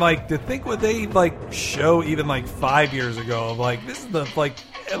 And then, like, to think what they, like, show even, like, 5 years ago of, like, this is the,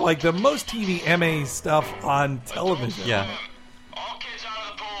 like the most TV MA stuff on television. Yeah.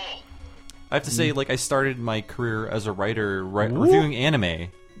 I have to say, like, I started my career as a writer reviewing anime.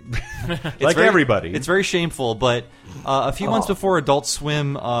 Everybody. It's very shameful, but a few months before Adult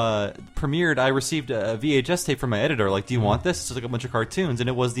Swim premiered, I received a VHS tape from my editor. Like, do you want this? It's like a bunch of cartoons, and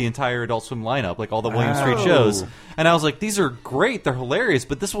it was the entire Adult Swim lineup, like all the William Street shows. And I was like, these are great, they're hilarious,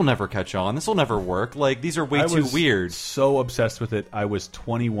 but this will never catch on. This will never work. Like, these are way too weird. So obsessed with it. I was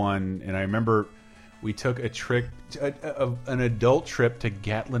 21, and I remember we took a trip, an adult trip to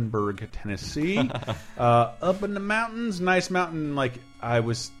Gatlinburg, Tennessee, up in the mountains, nice mountain. Like I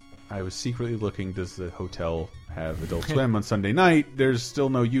was secretly looking, does the hotel have Adult Swim on Sunday night? There's still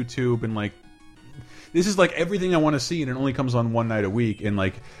no YouTube, and like this is like everything I want to see, and it only comes on one night a week. And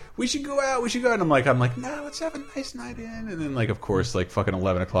like we should go out, and I'm like, nah, let's have a nice night in. And then like, of course, like fucking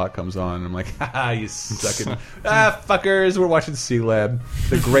 11 o'clock comes on, and I'm like, haha, you sucking fuckers. We're watching C-Lab,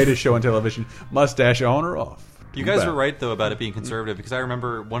 the greatest show on television. Mustache on or off. You guys were right though about it being conservative, because I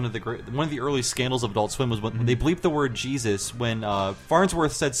remember one of the early scandals of Adult Swim was when they bleeped the word Jesus when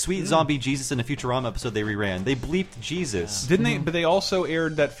Farnsworth said "sweet zombie Jesus" in a Futurama episode they reran. They bleeped Jesus, didn't they? But they also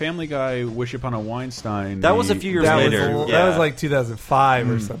aired that Family Guy "Wish Upon a Weinstein." That was a few years later. That was like 2005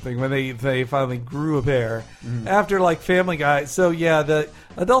 or something when they finally grew a pair after like Family Guy. So yeah, the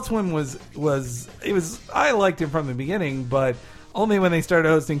Adult Swim was I liked him from the beginning, but only when they started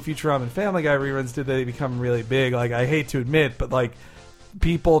hosting Futurama and Family Guy reruns did they become really big. Like, I hate to admit, but like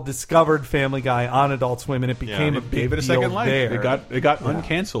people discovered Family Guy on Adult Swim, and it became a big gave it a deal second life. there. It got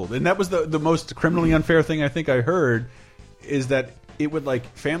uncanceled, and that was the most criminally unfair thing I think I heard is that it would like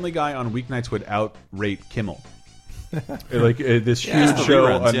Family Guy on weeknights would outrate Kimmel. Like this huge show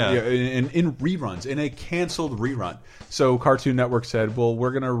reruns, in reruns, in a canceled rerun. So Cartoon Network said, "Well,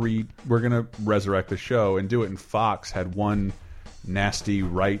 we're gonna resurrect the show and do it." And Fox had one nasty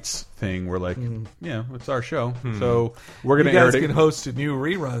rights thing. We're like, yeah, it's our show, so we're gonna. You guys air it. can host new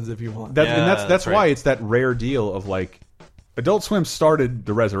reruns if you want. And that's why it's that rare deal of like, Adult Swim started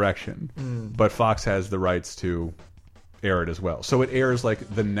the resurrection, but Fox has the rights to air it as well. So it airs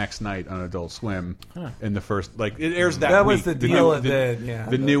like the next night on Adult Swim in the first like it airs that That week. was the deal then, yeah.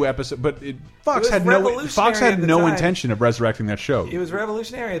 The new episode, but Fox It was had no revolutionary at the time. intention of resurrecting that show. It was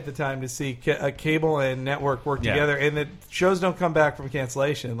revolutionary at the time to see a cable and network work together, and that shows don't come back from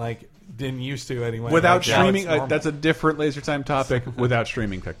cancellation like didn't used to anyway. Without Like, now streaming, it's normal. that's a different Laser Time topic. Without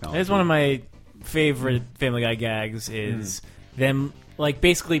streaming technology, It's one of my favorite Family Guy gags is them, like,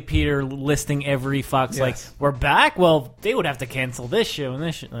 basically Peter listing every Fox, like, we're back? Well, they would have to cancel this show and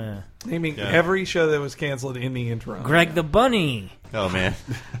this show. Naming every show that was canceled in the intro. Greg the Bunny. Oh, man.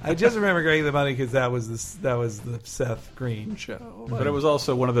 I just remember Greg the Bunny because that was the Seth Green show. But it was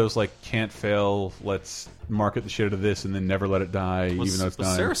also one of those like can't fail. Let's market the shit out of this and then never let it die, even though it's was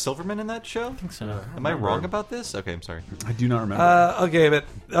dying. Sarah Silverman in that show? I think so. Am I wrong about this? Okay, I'm sorry. I do not remember. Okay,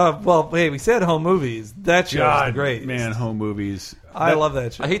 but well, hey, we said home movies. That show is great, man. Home movies. I love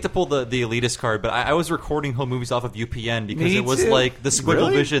that show. I hate to pull the elitist card, but I was recording home movies off of UPN because Me it was too. like the Squiggle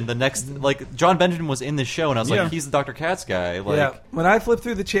Really? Vision. The next, like John Benjamin was in this show, and I was Yeah. like, he's the Dr. Katz guy. Like, Yeah, when I flipped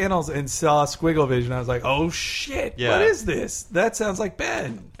through the channels and saw Squiggle Vision, I was like, "Oh shit! Yeah. What is this? That sounds like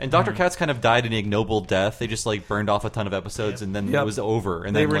Ben." And Dr. Katz kind of died an ignoble death. They just like burned off a ton of episodes, and then Yep. it was over.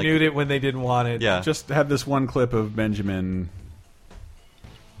 And They then renewed it when they didn't want it. Yeah, Just had this one clip of Benjamin.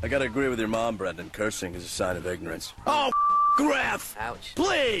 I gotta agree with your mom, Brendan. Cursing is a sign of ignorance. Oh, Graf! Ouch.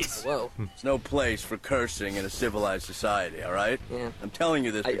 Please! Whoa. There's no place for cursing in a civilized society, all right? Yeah. I'm telling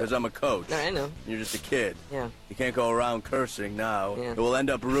you this because I'm a coach. No, I know. You're just a kid. Yeah. You can't go around cursing now. Yeah. It will end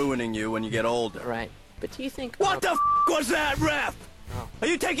up ruining you when you get older. Right. But do you think... What the was that, Ref? Are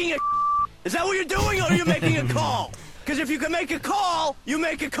you taking a Is that what you're doing, or are you making a call? Because if you can make a call, you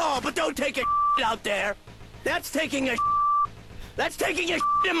make a call, but don't take a out there. That's taking a That's taking a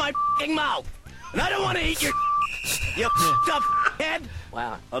in my f***ing mouth. And I don't want to eat your you up head.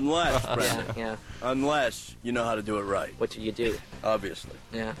 Wow. Unless, Brendan. Yeah. Unless you know how to do it right. What do you do? Obviously.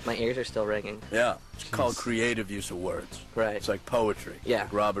 Yeah. My ears are still ringing. Yeah. It's called creative use of words. Right. It's like poetry. Yeah.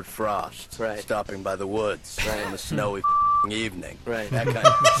 Like Robert Frost. Right. Stopping by the woods Right. on a snowy evening. Right. That kind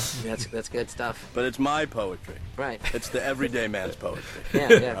of That's good stuff. But it's my poetry. Right. It's the everyday man's poetry.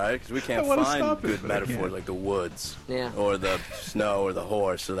 Yeah, yeah. All right? Because we can't I wanna find stop it, good but I metaphors can't. like the woods. Yeah. Or the snow or the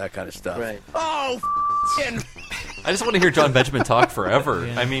horse or that kind of stuff. Right. Oh, I just want to hear John Benjamin talk forever.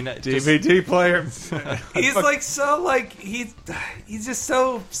 Yeah. I mean, DVD player. He's like so like he's just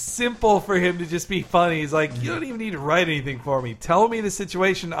so simple for him to just be funny. He's like, you don't even need to write anything for me. Tell me the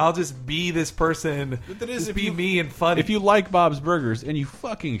situation. I'll just be this person. That is, just if be you- me and funny. If you like Bob's Burgers, and you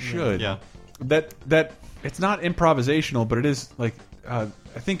fucking should, Yeah. that it's not improvisational, but it is like I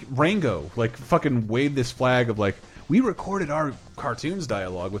think Rango like fucking waved this flag of like we recorded our cartoons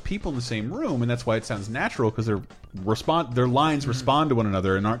dialogue with people in the same room, and that's why it sounds natural because their lines respond to one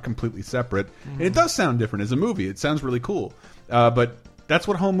another and aren't completely separate. And it does sound different as a movie. It sounds really cool, but that's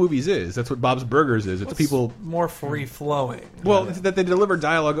what home movies is. That's what Bob's Burgers is. It's people more free flowing. well, that they deliver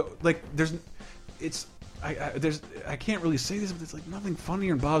dialogue like I can't really say this, but it's like nothing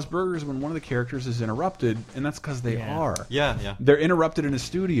funnier in Bob's Burgers when one of the characters is interrupted, and that's because they are. Yeah, yeah. They're interrupted in a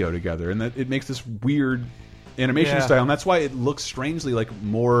studio together, and that it makes this weird animation Yeah. style, and that's why it looks strangely like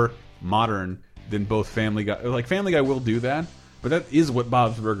more modern than both Family Guy. Like Family Guy will do that, but that is what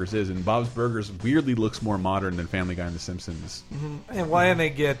Bob's Burgers is, and Bob's Burgers weirdly looks more modern than Family Guy and The Simpsons. And why and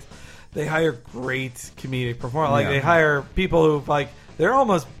they hire great comedic performers. Like Yeah. they hire people who like they're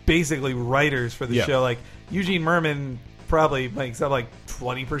almost basically writers for the Yeah. show. Like Eugene Merman probably makes up like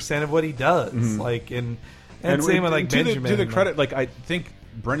 20% of what he does. Like and same with like to Benjamin. to the credit, like I think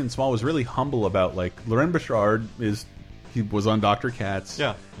Brendan Small was really humble about like Loren Bouchard he was on Dr. Katz.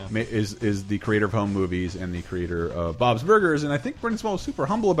 Yeah. Is the creator of Home Movies and the creator of Bob's Burgers, and I think Brendan Small was super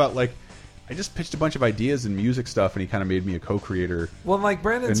humble about like I just pitched a bunch of ideas and music stuff, and he kind of made me a co-creator. Well, like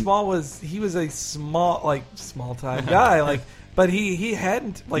Brandon And- Small was a small time guy, like, but he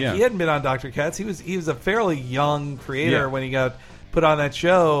hadn't he hadn't been on Dr. Katz. He was a fairly young creator Yeah. when he got put on that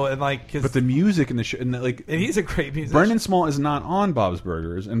show, and like, But the music in the show, and he's a great musician. Brendan Small is not on Bob's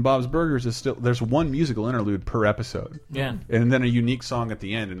Burgers, and Bob's Burgers is still there's one musical interlude per episode. Yeah. And then a unique song at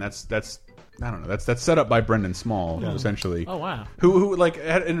the end, and that's I don't know. That's set up by Brendan Small essentially. Oh, wow. Who like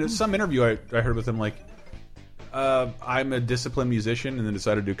had, in some interview I heard with him like, I'm a disciplined musician and then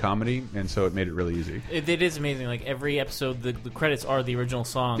decided to do comedy, and so it made it really easy. It is amazing. Like every episode, the credits are the original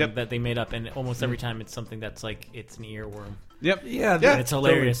song Yep. that they made up, and almost every time it's something that's like it's an earworm. Yep. Yeah, And it's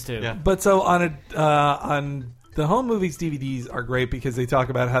hilarious too. Yeah. But so on the Home Movies DVDs are great because they talk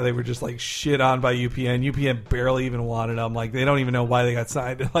about how they were just like shit on by UPN. UPN barely even wanted them. Like they don't even know why they got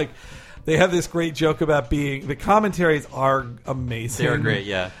signed. Like they have this great joke about being the commentaries are amazing. They're great,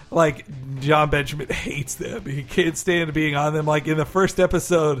 yeah. Like John Benjamin hates them. He can't stand being on them. Like in the first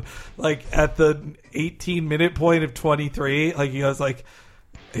episode, like at the 18-minute point of 23, like he goes like,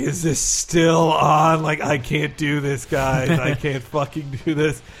 "Is this still on? Like I can't do this, guys. I can't fucking do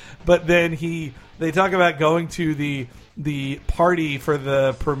this." But then they talk about going to the party for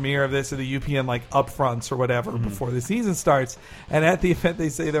the premiere of this or the UPN like upfronts or whatever before the season starts, and at the event they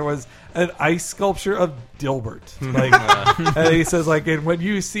say there was an ice sculpture of Dilbert, like, and he says like, and when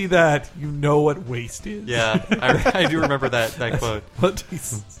you see that, you know what waste is. Yeah, I do remember that quote.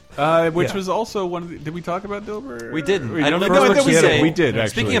 Which was also one of the, did we talk about Dilbert? We didn't. I don't know. We did. Actually.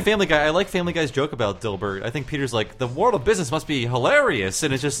 Speaking of Family Guy, I like Family Guy's joke about Dilbert. I think Peter's like, the world of business must be hilarious,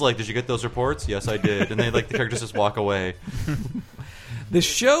 and it's just like, did you get those reports? Yes, I did. And they like the characters just walk away. The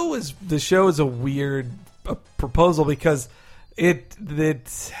show is a weird proposal because it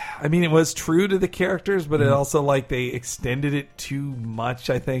was true to the characters, but it also like they extended it too much.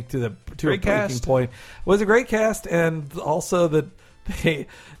 I think to a breaking point. It was a great cast, and also that.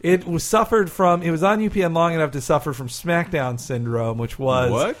 It was on UPN long enough to suffer from SmackDown syndrome, which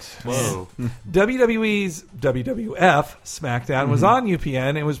was WWE's WWF SmackDown was on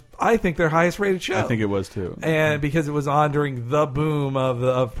UPN. It was, I think, their highest rated show. I think it was too, and because it was on during the boom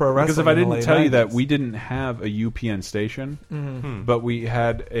of pro wrestling. Because if I didn't tell you 90s. that we didn't have a UPN station, but we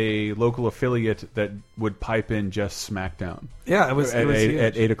had a local affiliate that would pipe in just SmackDown. Yeah, it was at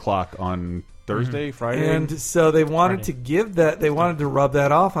huge. 8 o'clock on Thursday, Friday, and so they wanted to give that. They wanted to rub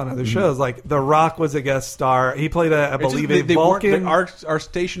that off on other shows. Like The Rock was a guest star. He played I believe a Vulcan. Our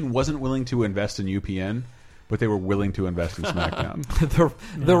station wasn't willing to invest in UPN, but they were willing to invest in SmackDown.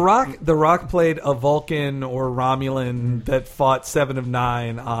 The Rock played a Vulcan or Romulan that fought 7 of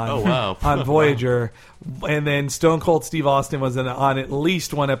 9 on Voyager, and then Stone Cold Steve Austin was on at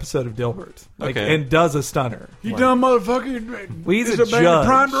least one episode of Dilbert, and does a stunner. You dumb motherfucker! He's a man judge.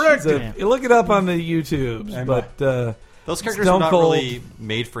 Prime directive. You look it up on the YouTubes, but those characters Stone were not Cold, really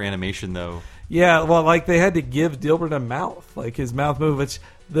made for animation, though. Yeah, well, like they had to give Dilbert a mouth, like his mouth move. Which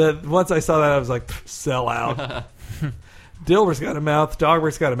once I saw that, I was like, sell out. Dilbert's got a mouth.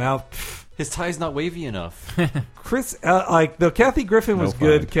 Dogbert's got a mouth. His tie's not wavy enough. Chris, Kathy Griffin was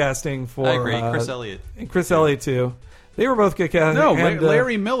good casting for. I agree. Chris Elliott and Chris Elliott too. They were both good casting. No, and,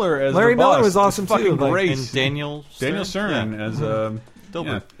 Larry Miller as Larry the boss Miller was awesome fucking too. Great. And Daniel Stern as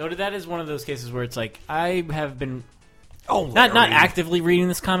Dilbert. No, that is one of those cases where it's like I have been. Not actively reading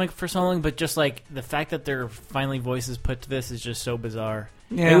this comic for so long, but just like the fact that there are finally voices put to this is just so bizarre.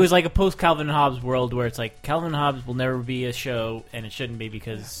 Yeah. It was like a post Calvin and Hobbes world where it's like Calvin and Hobbes will never be a show, and it shouldn't be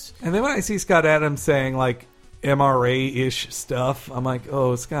because. And then when I see Scott Adams saying like MRA-ish stuff, I'm like,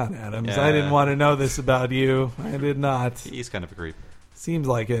 oh, Scott Adams, Yeah. I didn't want to know this about you. I did not. He's kind of a creep. Seems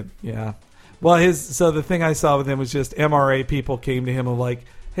like it, yeah. Well, the thing I saw with him was just MRA people came to him and like,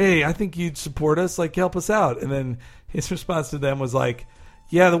 hey, I think you'd support us, like help us out, and then his response to them was like,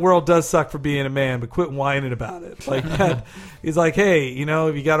 yeah, the world does suck for being a man, but quit whining about it. Like that. He's like, hey,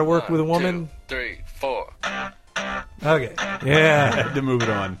 if you got to work with a woman. 2, 3, 4. Okay. Yeah. I had to move it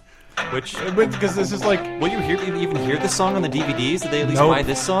on. Because this is like, will you even hear this song on the DVDs? Did they at least Nope. buy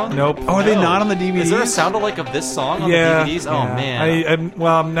this song? Nope. Oh, are they not on the DVDs? Is there a sound alike of this song on the DVDs? Oh man. I'm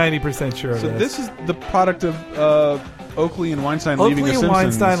 90% sure of So this. this is the product of Oakley and Weinstein leaving The Oakley and Simpsons.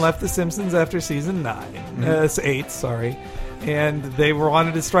 Weinstein left The Simpsons after season 8, sorry. And they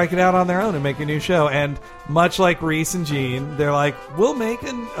wanted to strike it out on their own and make a new show. And much like Reese and Gene, they're like, we'll make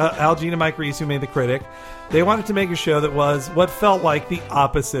Al Jean and Mike Reese, who made The Critic, they wanted to make a show that was what felt like the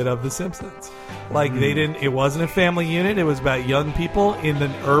opposite of The Simpsons. Like it wasn't a family unit. It was about young people in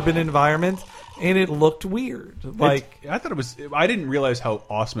an urban environment. And it looked weird. I thought it was. I didn't realize how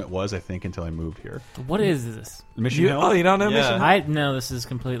awesome it was. I think until I moved here. What is this? Mission Hill. Oh, you don't know Mission Hill? No, this is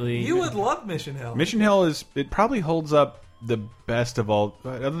completely. You would love Mission Hill. Mission Hill it probably holds up the best of all,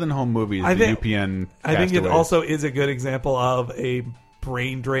 other than home movies. UPN. I think it Castaways. also is a good example of a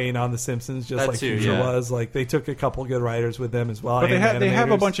brain drain on The Simpsons, just That like too, Future yeah. was. Like they took a couple good writers with them as well. But and they have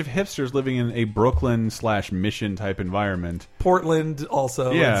a animators. bunch of hipsters living in a Brooklyn/Mission type environment. Portland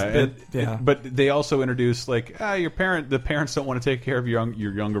also. But they also introduce like the parents don't want to take care of your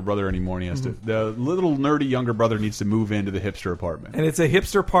younger brother anymore. And he has to. The little nerdy younger brother needs to move into the hipster apartment. And it's a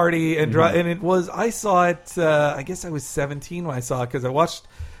hipster party, and it was. I saw it. I guess I was 17 when I saw it because I watched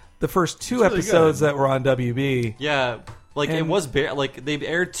the first 2 really episodes good. that were on WB. Yeah. Like And- it was like they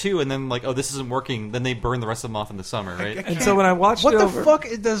aired 2 and then like, oh, this isn't working. Then they burned the rest of them off in the summer, right? And so when I watched what it the over, fuck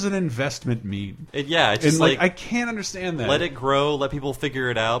does an investment mean? It's just and I can't understand that. Let it grow, let people figure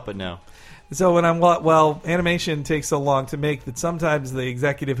it out, but no. So when animation takes so long to make that sometimes the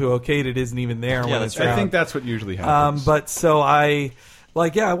executive who okayed it isn't even there when it's out. I think that's what usually happens. But so I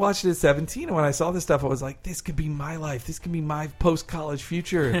watched it at 17, and when I saw this stuff, I was like, this could be my life. This could be my post-college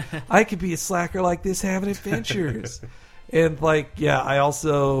future. I could be a slacker like this having adventures. And I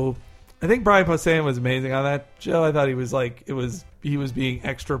think Brian Posehn was amazing on that show. I thought he was he was being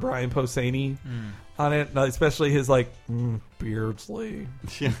extra Brian Posehn-y on it, especially his Beardsley.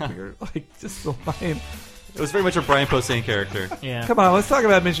 Beard, just the line. It was very much a Brian Posehn character. Yeah. Come on, let's talk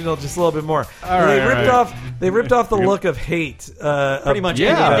about Mission Hill just a little bit more. They ripped off the look of Hate. Pretty much.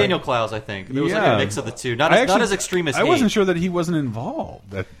 Yeah. And Daniel Clowes, I think. It was like a mix of the two. Not as extreme as Hate. I wasn't sure that he wasn't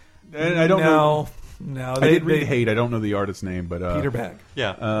involved. I don't know. No, I did read Hate. I don't know the artist's name, but Peter Bagg.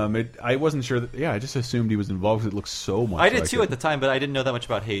 Yeah. I wasn't sure that. Yeah, I just assumed he was involved because it looks so much. I did like too it. at the time, but I didn't know that much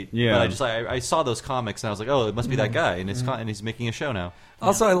about Hate. Yeah. But I saw those comics and I was like, oh, it must be that guy, and he's making a show now.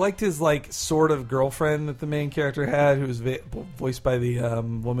 Also, I liked his sort of girlfriend that the main character had, who was voiced by the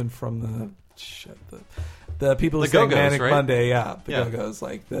woman from the people who sang Go-Go's, Manic right? Monday. Yeah, the Go-Go's,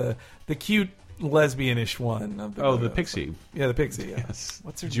 the cute lesbianish one. Of the Pixie. Yeah, the Pixie. Yeah. Yes.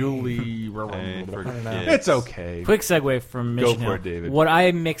 What's her Julie? name? I don't know. It's okay. Quick segue from Mission Go for Hill. it, David. What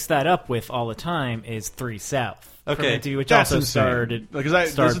I mix that up with all the time is 3 South. Okay. Which That's also insane. starred. Because this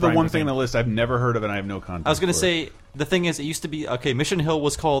is the Brian one Posehn. thing on the list I've never heard of and I have no context. I was going to for. say, the thing is, it used to be, Mission Hill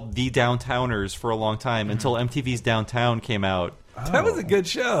was called The Downtowners for a long time until MTV's Downtown came out. That was a good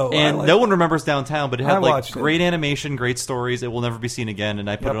show. And no one remembers Downtown, but it had watched great animation, great stories. It will never be seen again, and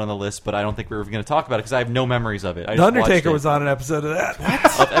I put it on the list, but I don't think we were going to talk about it because I have no memories of it. I The just Undertaker watched it. was on an episode of that.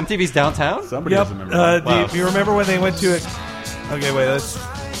 Of MTV's Downtown? Somebody doesn't remember that. Wow. Do you remember when they went to it? Okay, wait.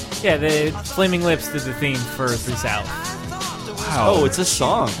 Yeah, the Flaming Lips did the theme for 3 South. Wow. Oh, it's a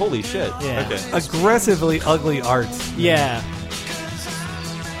song. Holy shit. Yeah. Okay. Aggressively ugly art. Yeah.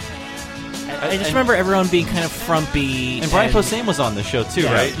 I just remember everyone being kind of frumpy. And Brian Posehn was on the show, too,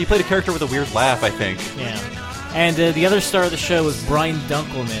 Yeah. right? He played a character with a weird laugh, I think. Yeah. And the other star of the show was Brian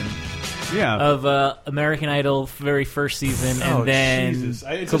Dunkelman. Yeah. Of American Idol very first season, and then Jesus.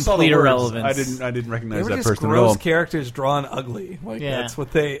 I just saw the complete words. irrelevance. I didn't recognize They were that just person at gross all. characters drawn ugly. That's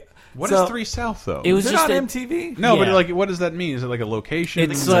what they. What so, is 3 South though? It was is it just on a- MTV? No, Yeah. but what does that mean? Is it like a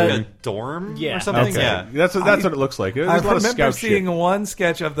location? It's like a dorm or something? Okay. Yeah. That's what it looks like. There's I a lot of remember scout seeing shit. one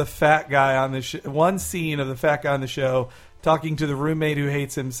sketch of the fat guy on the one scene of the fat guy on the show talking to the roommate who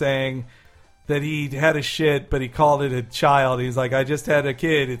hates him, saying that he had a shit, but he called it a child. He's like, I just had a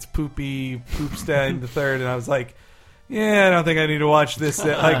kid. It's Poopstein the third, and I was like, yeah, I don't think I need to watch this.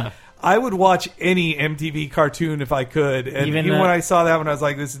 I would watch any MTV cartoon if I could. And even when I saw that one, I was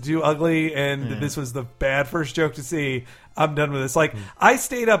like, this is too ugly, and this was the bad first joke to see. I'm done with this. I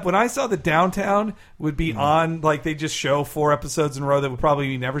stayed up. When I saw the Downtown would be on, they just show 4 episodes in a row that would probably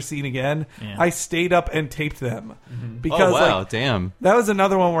be never seen again, I stayed up and taped them. Because, damn. that was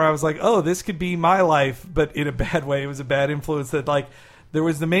another one where I was like, oh, this could be my life, but in a bad way. It was a bad influence that, there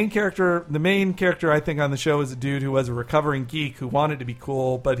was the main character. The main character, I think, on the show was a dude who was a recovering geek who wanted to be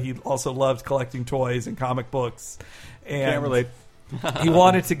cool, but he also loved collecting toys and comic books. And Can't relate. He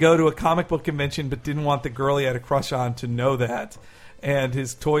wanted to go to a comic book convention, but didn't want the girl he had a crush on to know that. And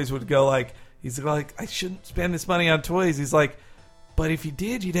his toys would go he's like, I shouldn't spend this money on toys. He's like, but if you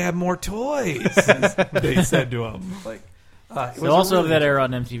did, you'd have more toys. They said to him. So also of that era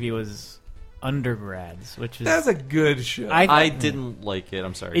on MTV was Undergrads, which is that's a good show. I didn't like it.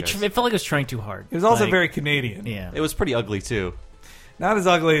 I'm sorry. It felt like it was trying too hard. It was also very Canadian. Yeah, it was pretty ugly too. Not as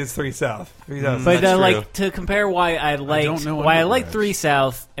ugly as 3 South. 3 South. But to compare why I liked 3 3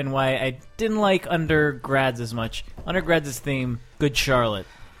 South and why I didn't like Undergrads as much. Undergrads' theme, Good Charlotte.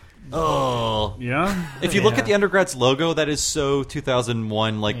 Oh yeah. If you look at the Undergrads logo, that is so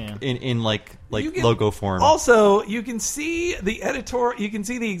 2001, in logo form. Also, you can see the editor. You can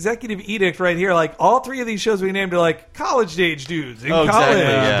see the executive edict right here. All 3 of these shows we named are college age dudes in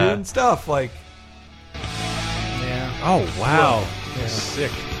college doing stuff Oh wow. Yeah.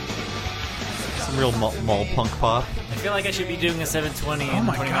 Sick. Some real mall punk pop. I feel like I should be doing a 720. Oh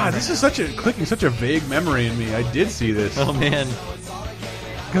my god, this is clicking such a vague memory in me. I did see this. Oh man.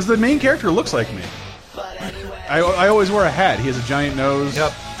 Because the main character looks like me. I always wear a hat. He has a giant nose.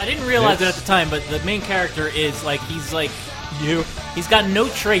 Yep. I didn't realize it at the time, but the main character is he's like you. He's got no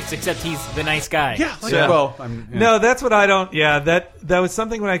traits except he's the nice guy. Yeah. No, that's what I don't. Yeah, that was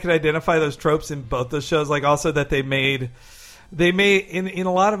something when I could identify those tropes in both those shows. Also that they made in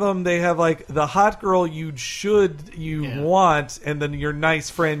a lot of them they have the hot girl you want, and then your nice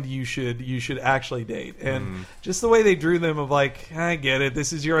friend you should actually date, and just the way they drew them of I get it,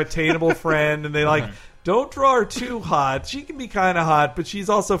 this is your attainable friend, and they don't draw her too hot. She can be kind of hot, but she's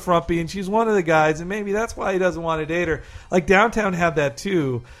also frumpy, and she's one of the guys, and maybe that's why he doesn't want to date her. Like, Downtown had that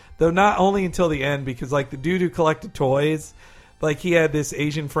too, though not only until the end, because, like, the dude who collected toys, like, he had this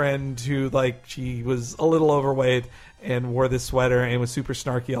Asian friend who, like, she was a little overweight and wore this sweater and was super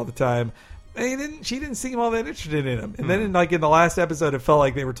snarky all the time. And she didn't seem all that interested in him. And then, in the last episode, it felt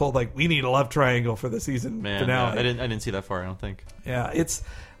like they were told, like, we need a love triangle for the season finale. I didn't see that far, I don't think. Yeah,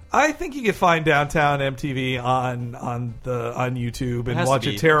 I think you could find Downtown MTV on YouTube and watch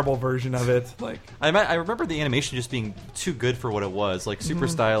a terrible version of it. Like, I remember the animation just being too good for what it was, like super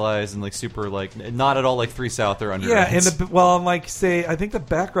stylized and like super like not at all like 3 South or Under. Yeah, and I think the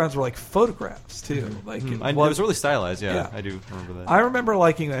backgrounds were like photographs too. Like it was really stylized. Yeah, I do remember that. I remember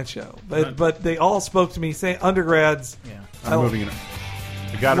liking that show, but they all spoke to me saying undergrads. Yeah, I'm moving it.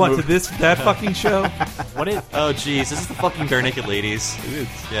 To that fucking show? What is? Oh, jeez, this is the fucking Bare Naked Ladies. It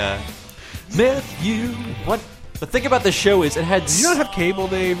is. Yeah. Matthew. What? The thing about the show is it had. You don't have cable,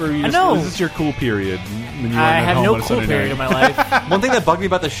 Dave, or I know. Is this your cool period? I have no cool period in my life. One thing that bugged me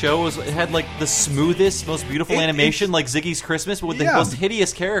about the show was it had like the smoothest, most beautiful animation, like Ziggy's Christmas, but with the most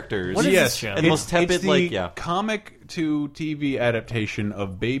hideous characters. What is this show? And the most tepid, it's comic to TV adaptation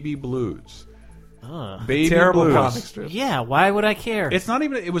of Baby Blues. Baby terrible Blues. comic strip. Yeah, why would I care? It's not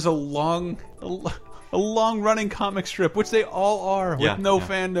even. It was a long running comic strip, which they all are with no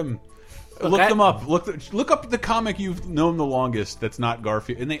fandom. Look them up. Look up the comic you've known the longest. That's not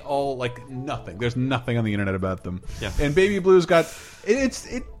Garfield, and they all like nothing. There's nothing on the internet about them. Yeah. And Baby Blues got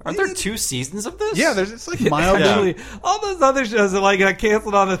Aren't there 2 seasons of this? Yeah, it's like mild. Actually, all those other shows that like got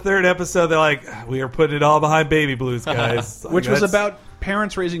canceled on the 3rd episode. They're like, we are putting it all behind Baby Blues, guys. Which was about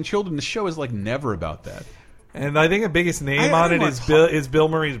parents raising children. The show is like never about that. And I think the biggest name on it is Bill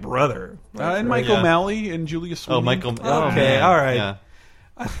Murray's brother, and Mike O'Malley and Julia Sweeney. Oh, Michael. Okay, all right. Yeah.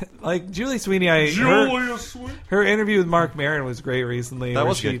 Like Julie Sweeney, her interview with Mark Maron was great recently. That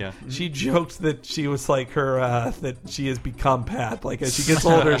was good. Yeah. She joked that she was like that she has become Pat. Like as she gets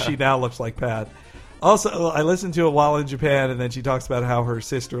older, she now looks like Pat. Also, I listened to it while in Japan, and then she talks about how her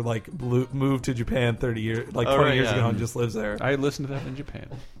sister moved to Japan 20 years ago and just lives there. I listened to that in Japan.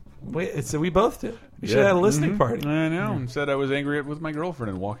 Wait, so we both did. We should have had a listening party. I know. Said I was angry with my girlfriend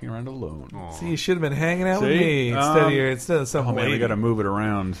and walking around alone. Aww. See, you should have been hanging out with me instead of some lady. Man, we got to move it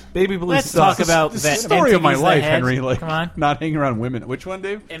around. Baby Blues. Let's talk about this that. Is the story MTV's of my life, Head. Henry. Like, come on, not hanging around women. Which one,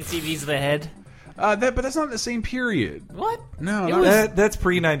 Dave? MTV's The Head. But that's not the same period. What? No, that's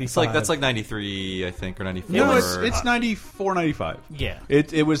pre-95. That's like 93, I think, or 94. No, it's 94, 95. Yeah.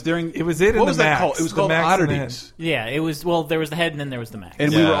 It was during. It was in what the was Max. That called? It was the called Max Oddities. Yeah, it was. Well, there was the Head, and then there was the Max.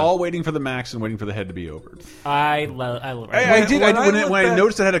 And we were all waiting for the Max and waiting for the Head to be over. I love it. I did. When I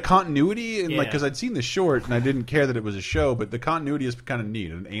noticed it had a continuity, and because I'd seen the short and I didn't care that it was a show, but the continuity is kind of neat.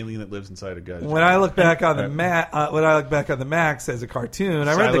 An alien that lives inside a guy. When I look back on the Max as a cartoon,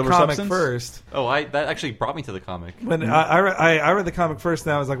 I read the comic first. Oh, that actually brought me to the comic. When I read the comic first,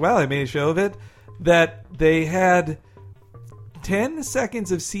 and I was like, "Wow, they made a show of it." That they had 10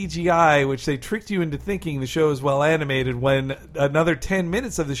 seconds of CGI, which they tricked you into thinking the show was well animated, when another 10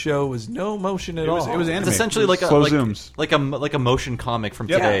 minutes of the show was no motion at all. It was animated. It's essentially like slow zooms, like a motion comic from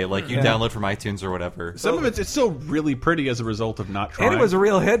today, like you download from iTunes or whatever. Some of it's still really pretty as a result of not trying. And it was a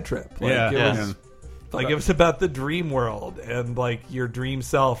real head trip. Like, it was about the dream world and like your dream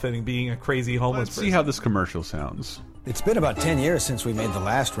self and being a crazy homeless person. Let's see how this commercial sounds. It's been about 10 years since we made the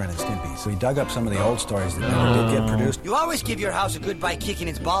last Ren and Stimpy, so we dug up some of the old stories that never did get produced. You always give your house a goodbye kicking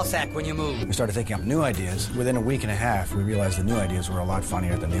its ball sack when you move. We started thinking up new ideas. Within a week and a half, we realized the new ideas were a lot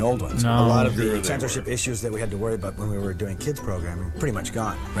funnier than the old ones. No. A lot of the censorship issues that we had to worry about when we were doing kids programming, pretty much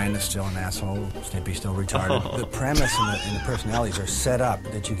gone. Ren is still an asshole, Stimpy's still retarded. The premise and the personalities are set up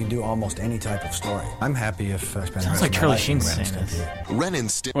that you can do almost any type of story. I'm happy if I spend the rest like of my Charlie life Sheen's Ren and saying Stimpy. Ren and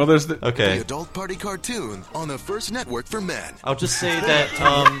Stimpy. Well, there's the adult party cartoon on the First Network for Men. I'll just say that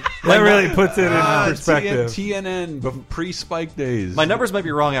that really puts it in perspective. TNN pre-Spike days. My numbers might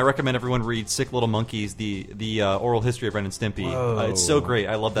be wrong. I recommend everyone read Sick Little Monkeys, the oral history of Ren and Stimpy. It's so great.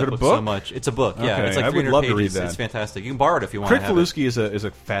 I love that book so much. It's a book. Yeah, okay. it's like 300 I would love pages. to read that. It's fantastic. You can borrow it if you want. Craig Faluski is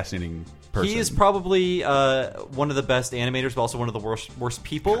a fascinating person. He is probably one of the best animators, but also one of the worst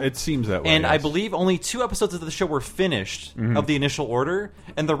people. It seems that way. And yes. I believe only 2 episodes of the show were finished of the initial order,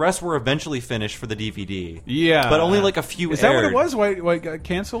 and the rest were eventually finished for the DVD. Yeah, but only like a few. Is that what it was? Why it got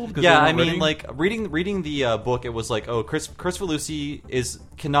canceled? Yeah, I mean, like reading the book, it was like, oh, Chris Valusi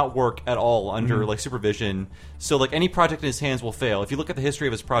cannot work at all under like supervision. So like any project in his hands will fail. If you look at the history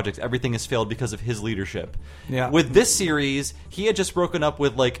of his projects, everything has failed because of his leadership. Yeah. With this series, he had just broken up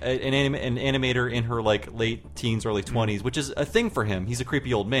with like an animator in her like late teens, early 20s, which is a thing for him. He's a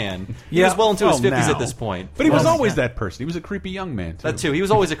creepy old man. He was well into his 50s at this point. But he was always that person. He was a creepy young man too. That too. He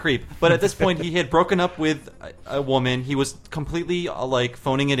was always a creep. But at this point, he had broken up with a woman. He was completely like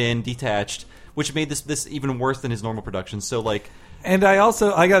phoning it in, detached, which made this even worse than his normal production. So like. And I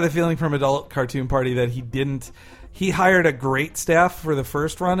got the feeling from Adult Cartoon Party that he hired a great staff for the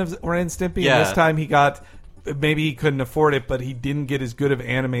first run of Ren and Stimpy, and this time maybe he couldn't afford it, but he didn't get as good of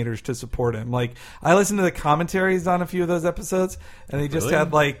animators to support him. Like, I listened to the commentaries on a few of those episodes, and they just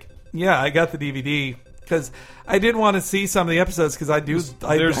had I got the DVD. Because I did want to see some of the episodes because I have two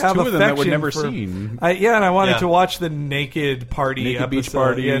affection of them that we've never for, seen. And I wanted to watch the Naked Party episode. Beach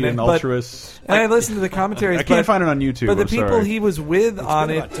Party and Ultras. And I listened to the commentaries. I can't find it on YouTube. But the people he was with It's on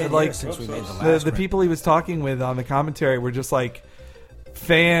been it, about 10 like years since we made the last the people he was talking with on the commentary were just like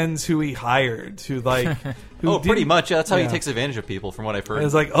fans who he hired, who like. Pretty much. Yeah, that's how he takes advantage of people, from what I've heard.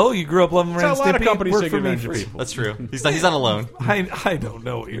 It's like, oh, you grew up loving Ren and Stimpy. A lot of companies work take for me advantage of people. That's true. He's not alone. I don't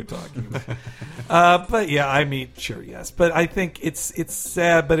know what you're talking about. But yeah, I mean, sure, yes. But I think it's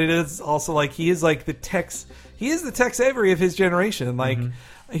sad, but it is also like he is like the Tex Avery of his generation. Like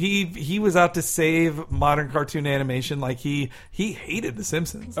he was out to save modern cartoon animation. Like he hated The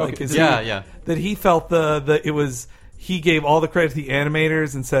Simpsons. Like that he felt it was. He gave all the credit to the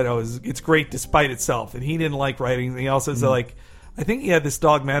animators and said, "Oh, it's great despite itself." And he didn't like writing. And he also said, like, I think he had this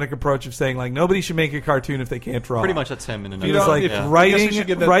dogmatic approach of saying, like, nobody should make a cartoon if they can't draw. Pretty much, that's him in a nutshell.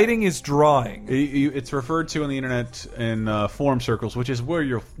 Writing is drawing. It's referred to on the internet in forum circles, which is where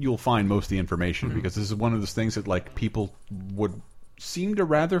you'll find most of the information because this is one of those things that like people would seem to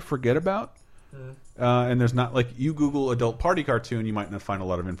rather forget about. And there's not like you Google adult party cartoon, you might not find a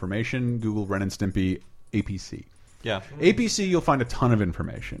lot of information. Google Ren and Stimpy APC. Yeah, APC, you'll find a ton of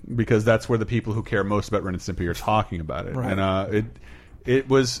information because that's where the people who care most about Ren and Stimpy are talking about it. Right. And it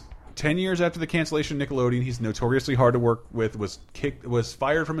was 10 years after the cancellation of Nickelodeon. He's notoriously hard to work with. Was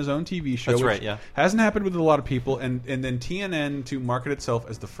fired from his own TV show. That's right. Yeah, hasn't happened with a lot of people. And then TNN, to market itself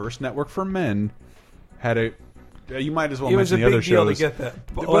as the first network for men, had a. You might as well mention the other shows. It was a big deal to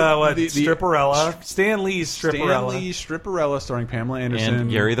get that. Well, Stripperella. Stan Lee's Stripperella, starring Pamela Anderson.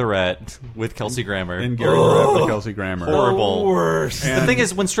 And Gary the Rat with Kelsey Grammer. And Gary the Rat with Kelsey Grammer. Horrible. Worst. The thing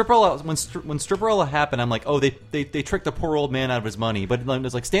is, when Stripperella happened, I'm like, oh, they tricked the poor old man out of his money. But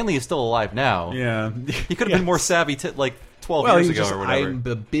it's like, Stan Lee is still alive now. Yeah. He could have been more savvy 12 years ago or whatever. I'm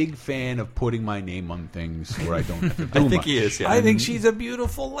a big fan of putting my name on things where I don't have to do I think much. he is, yeah. I think she's a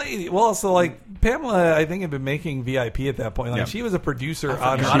beautiful lady. Well, also, like, Pamela, I think, had been making VIP at that point. Like, she was a producer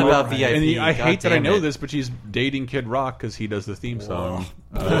on her show. About VIP. And I hate that I know this, but she's dating Kid Rock because he does the theme song.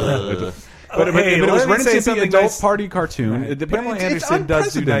 But it was Ren and Stimpy adult party cartoon. Right. Pamela Anderson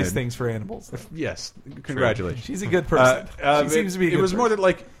does do nice things for animals. Yes, congratulations. She's a good person. She seems to be a good person. It was more that,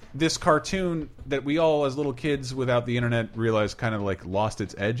 like, this cartoon that we all, as little kids without the internet, realized kind of like lost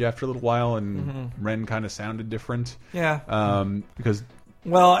its edge after a little while, and Ren kind of sounded different. Yeah. Because.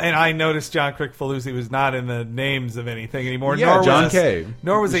 Well, and I noticed John Kricfalusi was not in the names of anything anymore. Yeah, John K.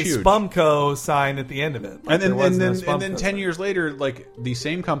 Nor was a Spumco sign at the end of it. Like, and then 10 years later, like the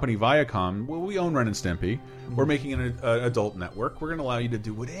same company, Viacom, we own Ren and Stimpy. We're making an adult network. We're going to allow you to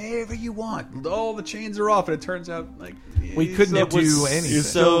do whatever you want. All the chains are off, and it turns out like we couldn't do anything.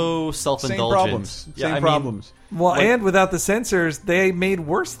 So self-indulgent. Same problems. Well, and without the censors, they made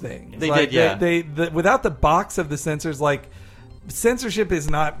worse things. They did, yeah. They without the box of the censors, like. Censorship is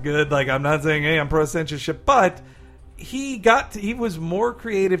not good. Like, I'm not saying, hey, I'm pro censorship, but he was more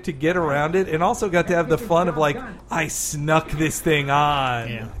creative to get around it, and also got to have the fun of like, I snuck this thing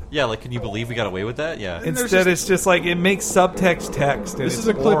on. Yeah, like, can you believe we got away with that? Yeah. Instead, it's just like it makes subtext text. And this is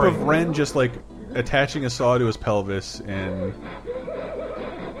a clip of Ren just like attaching a saw to his pelvis and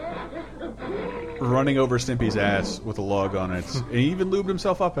running over Stimpy's ass with a log on it. And he even lubed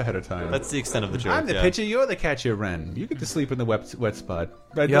himself up ahead of time. That's the extent of the joke. I'm the pitcher, you're the catcher, Ren. You get to sleep in the wet spot.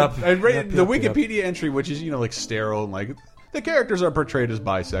 I read the Wikipedia entry, which is, like sterile, and like the characters are portrayed as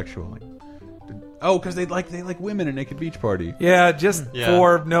bisexual. Oh, because they like women in Naked Beach Party. Yeah,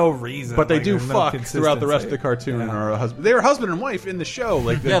 for no reason. But they do fuck throughout the rest of the cartoon. And are a husband. They were husband and wife in the show.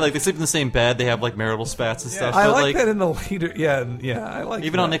 Like like they sleep in the same bed. They have like marital spats and stuff. I like that in the later. Yeah, I like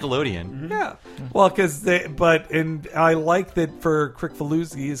even on Nickelodeon. Yeah, well, because I like that for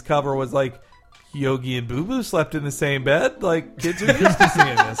Kricfalusi's cover was like Yogi and Boo Boo slept in the same bed. Like kids are used to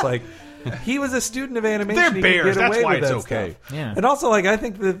seeing this. Like. he was a student of animation. They're he bears. could get That's away why with it's that okay. stuff. Yeah. And also, like, I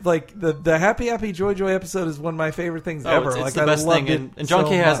think that like the Happy Happy Joy Joy episode is one of my favorite things ever. It's like, the I best loved thing, it and John so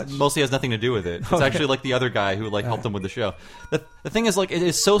K. much. mostly has nothing to do with it. It's Okay. actually like the other guy who like helped him with the show. The thing is, like, it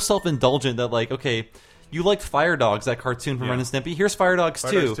is so self-indulgent that, like, okay, you liked Fire Dogs, that cartoon from Ren and Stimpy. Here's Fire Dogs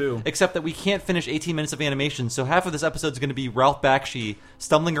 2, except that we can't finish 18 minutes of animation, so half of this episode is going to be Ralph Bakshi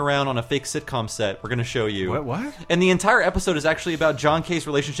stumbling around on a fake sitcom set. We're going to show you. What? And the entire episode is actually about John K.'s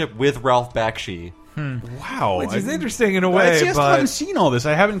relationship with Ralph Bakshi. Wow, Which is interesting in a way, I still but haven't seen all this.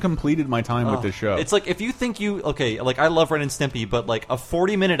 I haven't completed my time with this show. It's like, if you think like, I love Ren and Stimpy, but like a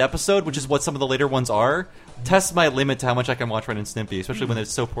 40-minute episode, which is what some of the later ones are, tests my limit to how much I can watch Ren and Stimpy, especially when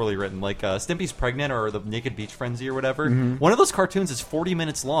it's so poorly written. Like Stimpy's Pregnant or the Naked Beach Frenzy or whatever. One of those cartoons is 40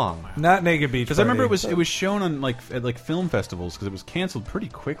 minutes long. not Naked Beach. Because I remember it was shown on at film festivals because it was canceled pretty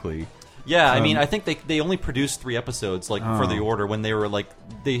quickly. Yeah, I mean, I think they only produced 3 episodes for the order when they were like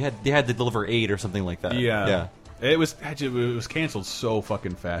they had to deliver 8 or something like that. Yeah. It was canceled so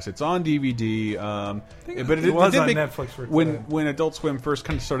fucking fast. It's on DVD, but it was did on make, Netflix for when Adult Swim first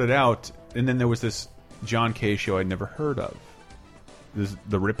kind of started out, and then there was this John K. show I'd never heard of.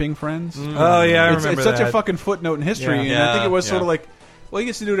 The Ripping Friends. Oh yeah, I remember it's such that. a fucking footnote in history, and Yeah. I think it was Yeah. sort of like, well, he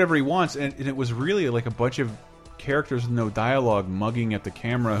gets to do whatever he wants, and it was really like a bunch of characters with no dialogue mugging at the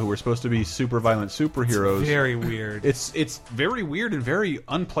camera who were supposed to be super violent superheroes. It's very weird. It's very weird and very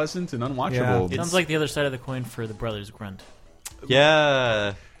unpleasant and unwatchable. It sounds like the other side of the coin for the Brothers Grunt.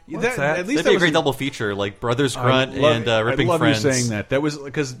 Yeah. What's that? At least That'd that be a was great double feature, like Brothers Grunt and Ripping I love Friends. you saying that. That was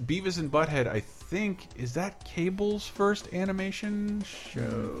because Beavis and Butthead, I think, is that Cable's first animation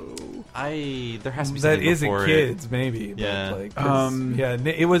show? There has to be that something isn't before kids, it. maybe. Yeah. But like, 'cause,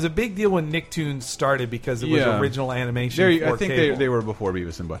 it was a big deal when Nicktoons started because it was original animation. I for think cable. they were before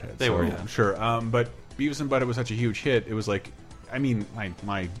Beavis and Butthead. They were, yeah. Sure. But Beavis and Butthead was such a huge hit. It was like, I mean,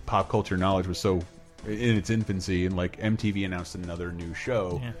 my pop culture knowledge was so in its infancy, and like MTV announced another new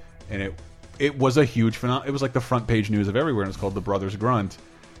show, and it was a huge phenomenon. It was like the front page news of everywhere, and it's called The Brothers Grunt,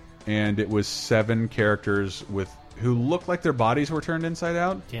 and it was 7 characters who looked like their bodies were turned inside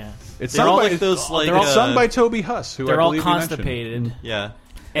out. Yeah, it's they're sung all by, like those. Like it's sung by Toby Huss, who they're I all believe you mentioned. constipated. Yeah.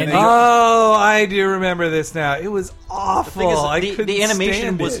 And I do remember this now. It was awful. The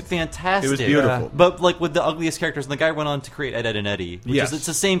animation was fantastic. It was beautiful. Yeah. But like with the ugliest characters, and the guy went on to create Ed, Ed and Eddie, which is it's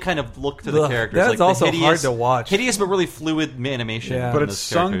the same kind of look to the characters. That's like also the hideous, hard to watch. Hideous but really fluid animation. Yeah. But on it's those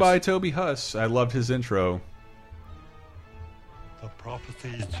sung characters. by Toby Huss. I loved his intro. The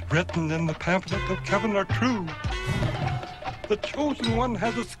prophecies written in the pamphlet of Kevin are true. The chosen one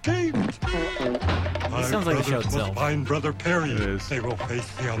has escaped. It sounds like the show itself. Must find Brother Perry. It is. They will face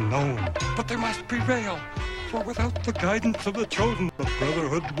the unknown, but they must prevail. For without the guidance of the chosen, the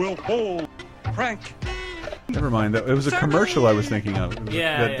Brotherhood will fall. Frank. Never mind. It was a commercial I was thinking of. I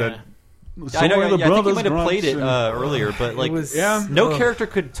know. I think you might have played it earlier, but like, no character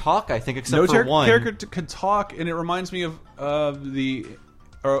could talk. I think except for one. No character could talk, and it reminds me of the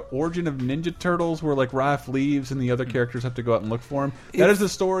origin of Ninja Turtles, where like Raph leaves and the other characters have to go out and look for him. That is the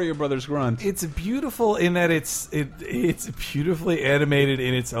story of Brothers Grunt. It's beautiful in that it's beautifully animated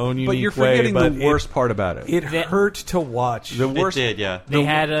in its own unique way. But you're forgetting the worst part about it. It hurt to watch. The worst. It did, yeah. They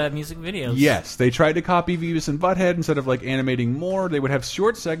had music videos. Yes, they tried to copy Beavis and Butthead. Instead of like animating more, they would have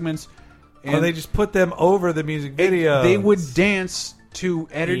short segments. And they just put them over the music videos. They would dance to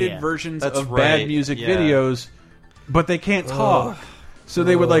edited versions That's of right. bad music Yeah. videos, but they can't talk. So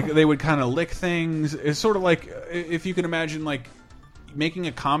they would kind of lick things. It's sort of like if you can imagine like making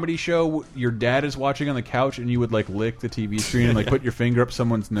a comedy show. Your dad is watching on the couch, and you would like lick the TV screen and like put your finger up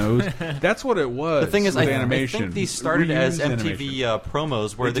someone's nose. That's what it was. The thing is, with I animation. think these started as Reused MTV animation.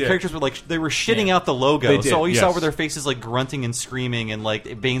 promos where They the did. characters were like they were shitting out the logo. They did, So all you saw yes. were their faces like grunting and screaming and like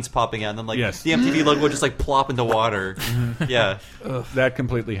veins popping out, and then like Yes. the MTV logo would just like plop into water. Yeah, That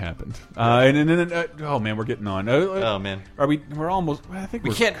completely happened. And then, oh man, we're getting on. Oh man, are we? We're almost. I think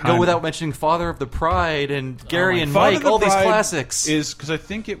we we're can't kind go without mentioning Father of the Pride and Gary and Father Mike. of the All these Pride classics. Is because I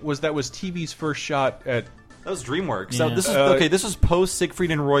think that was TV's first shot at. That was DreamWorks. Yeah. So this is This was post Siegfried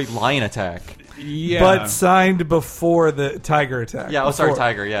and Roy Lion Attack. Yeah, but signed before the Tiger Attack. Yeah, sorry, Before-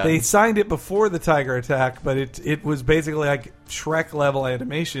 Tiger, yeah. They signed it before the Tiger Attack, but it was basically like Shrek level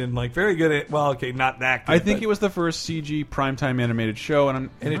animation, like very good at. Well, okay, not that good. I think but- it was the first CG primetime animated show,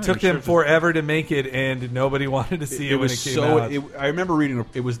 and it took them forever to make it, and nobody wanted to see it when was it came out. I remember reading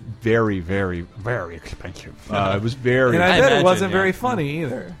it was very, very, very expensive. It was very, and I bet it imagine, wasn't yeah. very funny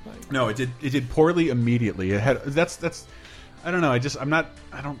either. No, it did poorly immediately. It had that's I don't know. I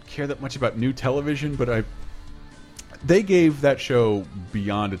don't care that much about new television, but they gave that show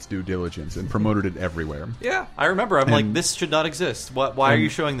beyond its due diligence and promoted it everywhere. Yeah. I remember. I'm like, this should not exist. Why are you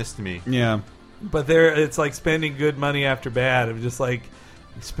showing this to me? Yeah. But it's like spending good money after bad. I'm just like,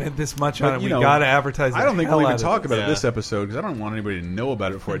 we spent this much on it. We got to advertise. I don't think we'll even talk about it this episode because I don't want anybody to know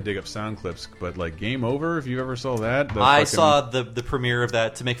about it before I dig up sound clips. But like Game Over, if you ever saw that, I saw the premiere of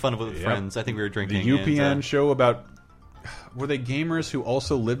that to make fun of it with friends. I think we were drinking. The UPN show about. Were they gamers who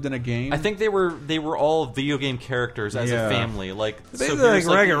also lived in a game? I think they were all video game characters as a family. Like so like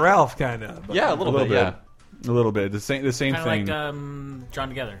Wreck-It Ralph, kind of. Yeah, a little bit. Yeah, a little bit. The same thing. Kind of like Drawn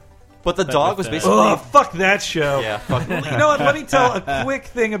Together. But the dog was basically... Oh, fuck that show. Yeah, fuck You know what? Let me tell a quick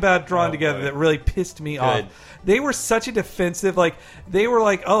thing about Drawn Together that really pissed me off. They were such a defensive... Like, they were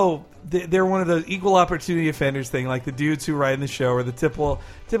like, they're one of those equal opportunity offenders thing. Like, the dudes who write in the show are the typical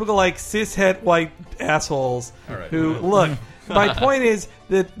like, cishet white assholes who... Look, my point is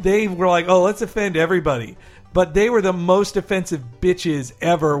that they were like, let's offend everybody. But they were the most offensive bitches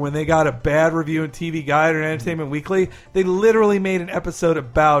ever when they got a bad review in TV Guide or Entertainment Weekly. They literally made an episode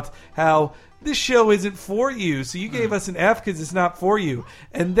about how this show isn't for you, so you gave us an F because it's not for you.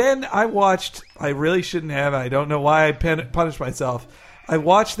 And then I really shouldn't have, I don't know why I punished myself. I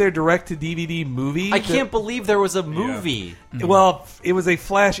watched their direct-to-DVD movie. I can't believe there was a movie. Yeah. Well, it was a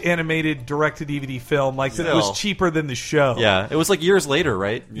Flash animated direct-to-DVD film. Like, it was cheaper than the show. Yeah, it was like years later,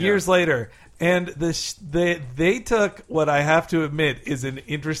 right? Years later. And they took what I have to admit is an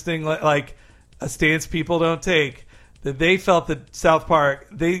interesting, like, a stance people don't take. That they felt that South Park,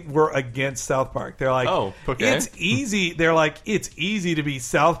 they were against South Park. They're like, it's easy. They're like, it's easy to be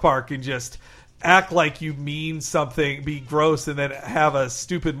South Park and just act like you mean something, be gross, and then have a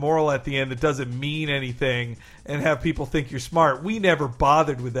stupid moral at the end that doesn't mean anything and have people think you're smart. We never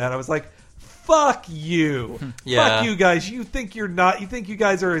bothered with that. I was like, fuck you. Fuck you guys. You think you're not. You think you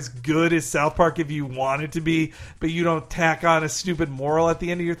guys are as good as South Park if you want it to be, but you don't tack on a stupid moral at the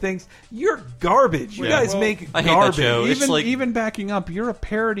end of your things. You're garbage. You guys make garbage. Even backing up, you're a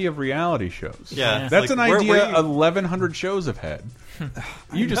parody of reality shows. Yeah. That's an idea 1,100 shows have had.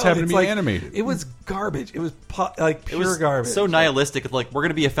 You just happen to be animated. It was garbage. It was pure garbage. So nihilistic. Like, we're going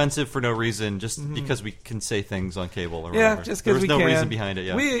to be offensive for no reason just because we can say things on cable or whatever. Just because we can. There was no can. reason behind it.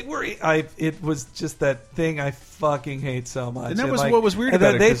 Yeah. It was just that thing I fucking hate so much. And that was what was weird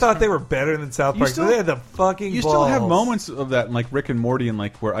about it. And they thought they were better than South Park. They had the fucking You balls. still have moments of that in like Rick and Morty and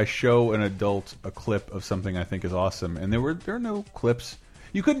like where I show an adult a clip of something I think is awesome. And there are no clips.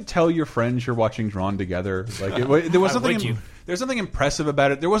 You couldn't tell your friends you're watching Drawn Together. Like there was something. There's something impressive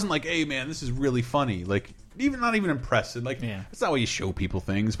about it. There wasn't like, hey man, this is really funny. Like not even impressive. Like that's not how you show people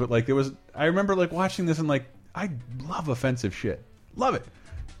things. But like there was. I remember like watching this and like I love offensive shit. Love it.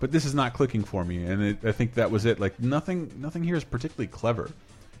 But this is not clicking for me, and I think that was it. Like nothing here is particularly clever.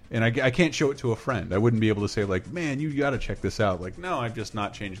 And I can't show it to a friend. I wouldn't be able to say like, man, you got to check this out. Like, no, I'm just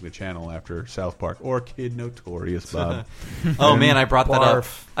not changing the channel after South Park or Kid Notorious, Bob. Oh man, I brought that up.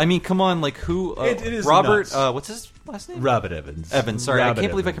 I mean, come on, like who? It is Robert. What's his last name? Robert Evans. Evans. Sorry, I can't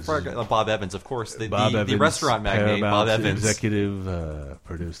believe I forgot Bob Evans. Of course, the restaurant magnate, Bob Evans, executive,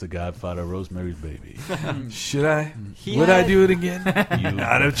 produced The Godfather, Rosemary's Baby. Should I? Would I do it again?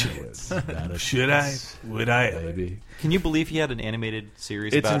 Not a chance. Should I? Would I? Baby. Can you believe he had an animated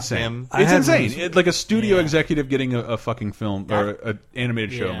series about him? It's insane. Like a studio executive getting a fucking film or an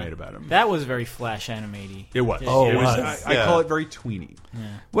animated show made about him. That was very Flash animated. It was. I call it very tweeny. Yeah.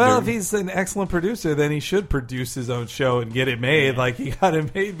 Well, if he's an excellent producer, then he should produce his own show and get it made. Like he got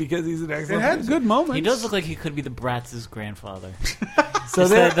it made because he's an excellent. It had producer. good moments. He does look like he could be the Bratz' grandfather. So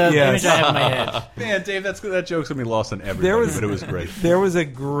the image I have in my head. Man, Dave, that joke's gonna be lost on everybody. But it was great. There was a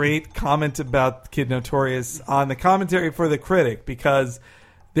great comment about Kid Notorious on the commentary for The Critic because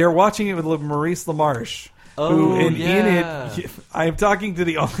they're watching it with Maurice LaMarche. In it, I'm talking to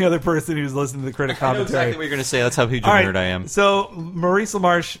the only other person who's listened to the Critic commentary. I know exactly what you're going to say. That's how huge a nerd I am. So Maurice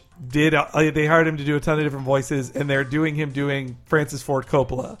LaMarche did. They hired him to do a ton of different voices, and they're doing Francis Ford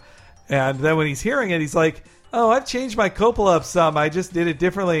Coppola. And then when he's hearing it, he's like, "Oh, I've changed my Coppola up some. I just did it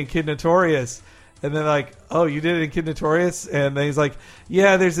differently in Kid Notorious." And then like, "Oh, you did it in Kid Notorious?" And then he's like,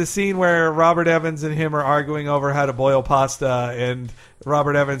 "Yeah, there's a scene where Robert Evans and him are arguing over how to boil pasta, and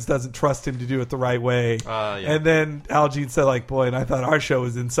Robert Evans doesn't trust him to do it the right way." And then Al Jean said, like, "Boy, and I thought our show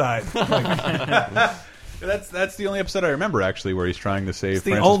was inside." That's the only episode I remember actually where he's trying to save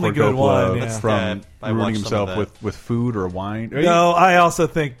the Francis only Ford good Coppola one, from ruining himself with food or wine. No, I also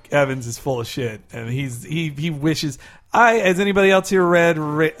think Evans is full of shit, and he wishes. Has anybody else here read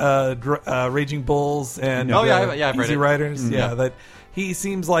Raging Bulls and I've read Easy it. Riders? Yeah, that he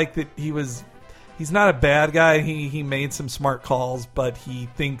seems like that he was he's not a bad guy. He made some smart calls, but he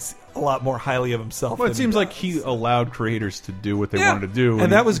thinks a lot more highly of himself. Well, it than seems he like does. he allowed creators to do what they wanted to do,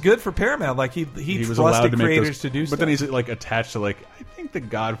 and that was good for Paramount. Like he was allowed trusted to make creators those, to do but stuff. then he's like attached to like I think The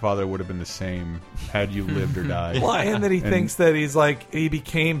Godfather would have been the same had you lived or died. Well, and that he thinks that he's like he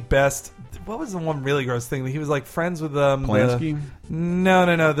became best. What was the one really gross thing? He was like friends with Polanski?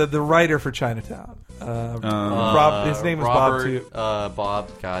 No. The writer for Chinatown. His name was Bob too. Bob.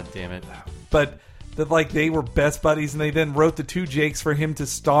 God damn it. But that like they were best buddies, and they then wrote the two Jakes for him to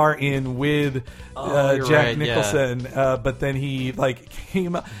star in with you're Jack right, Nicholson. But then he like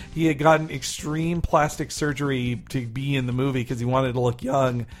he had gotten extreme plastic surgery to be in the movie because he wanted to look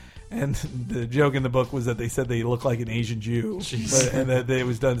young. And the joke in the book was that they said they look like an Asian Jew, and that it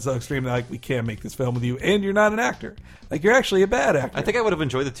was done so extreme. Like, we can't make this film with you, and you're not an actor. Like, you're actually a bad actor. I think I would have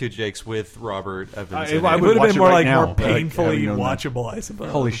enjoyed the two Jakes with Robert Evans. I it would have been more right like now, more painfully having known that. watchable, I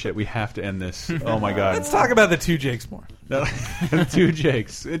suppose. Holy shit, we have to end this. Oh my god. Let's talk about the two Jakes more. The two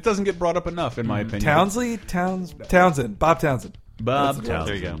Jakes. It doesn't get brought up enough, in my opinion. Townsend, Bob Townsend. Bob Townsend.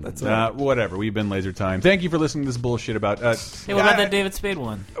 There you go. That's whatever. We've been Laser Time. Thank you for listening to this bullshit about. Hey, what about that David Spade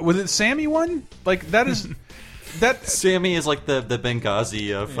one? Was it Sammy one? Like that is that. Sammy is like the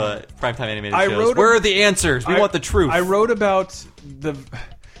Benghazi of primetime animated I shows. wrote Where are the answers? We want the truth. I wrote about the.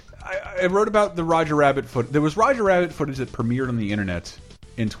 I wrote about the Roger Rabbit footage. There was Roger Rabbit footage that premiered on the internet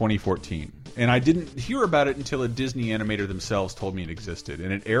in 2014, and I didn't hear about it until a Disney animator themselves told me it existed,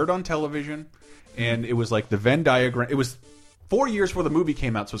 and it aired on television, and it was like the Venn diagram. It was 4 years before the movie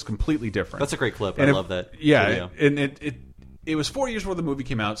came out, so it's completely different. That's a great clip. And I love that. Yeah, video. and it was 4 years before the movie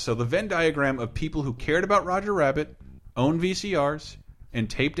came out, so the Venn diagram of people who cared about Roger Rabbit, owned VCRs, and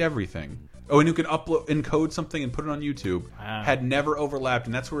taped everything. Oh, and who can encode something and put it on YouTube had never overlapped,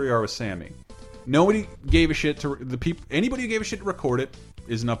 and that's where we are with Sammy. Nobody gave a shit to the people. Anybody who gave a shit to record it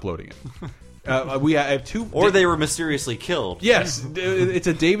isn't uploading it. We have two, or they were mysteriously killed. Yes, it's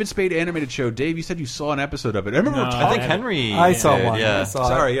a David Spade animated show. Dave, you said you saw an episode of it. I remember. I think Henry. I saw one. Yeah. I saw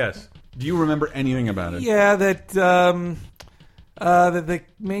Sorry. it. Yes. Do you remember anything about it? Yeah, that the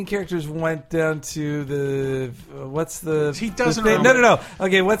main characters went down to the what's the He doesn't the, remember. No.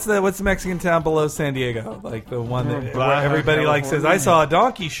 Okay, what's the Mexican town below San Diego? Like the one that where everybody like says, I saw a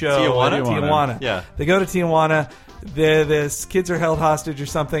donkey show. Tijuana? Yeah. They go to Tijuana. The kids are held hostage or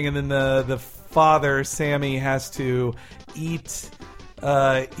something, and then the father, Sammy, has to eat.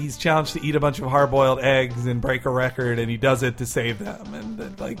 He's challenged to eat a bunch of hard-boiled eggs and break a record, and he does it to save them. And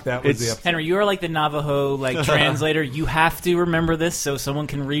that was the episode. Henry, you are like the Navajo translator. You have to remember this so someone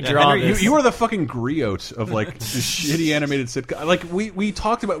can redraw Henry, this. you are the fucking griot of like the shitty animated sitcom. Like we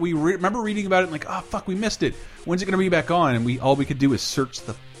talked about, remember reading about it and like, oh fuck, we missed it. When's it going to be back on? And all we could do is search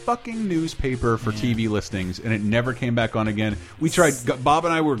the fucking newspaper for TV listings, and it never came back on again. We tried. Bob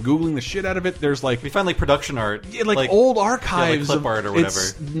and I were googling the shit out of it. There's like we found like production art, like old archives, clip art or whatever.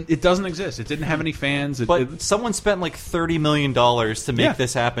 It doesn't exist. It didn't have any fans. But someone spent like $30 million to make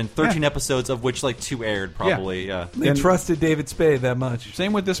this happen. 13 episodes, of which like 2 aired, probably. Yeah. They trusted David Spade that much.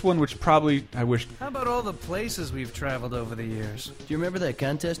 Same with this one, which probably I wish. How about all the places we've traveled over the years? Do you remember that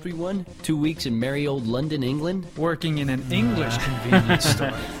contest we won? 2 weeks in merry old London, England? Working in an English convenience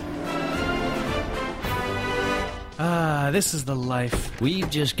store. This is the life. We've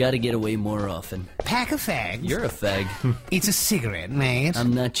just got to get away more often. Pack of fags? You're a fag. It's a cigarette, mate.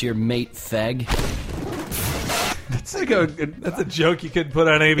 I'm not your mate, fag. That's like that's a joke you could put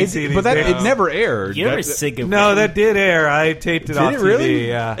on ABC. But it never aired. You're a cigarette. No, that did air. I taped it off Did it really? TV.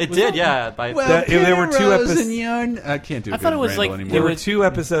 Yeah, It did, yeah. there were 2 episodes. I can't do. I thought it was like anymore. There were 2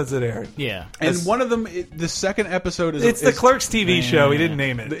 episodes that aired. Yeah, and one of them, the second episode is It's the Clerks TV show. We didn't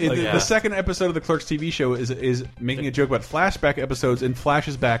name it. The second episode of the Clerks TV show is making a joke about flashback episodes and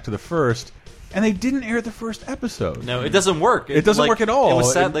flashes back to the first. And they didn't air the first episode. No, it doesn't work. It doesn't work at all. It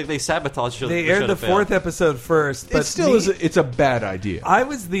was sad. Like they sabotaged. They aired the 4th episode first, but it still is. It's a bad idea. I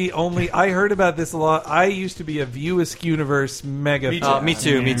was the only. I heard about this a lot. I used to be a View Askew Universe mega. Me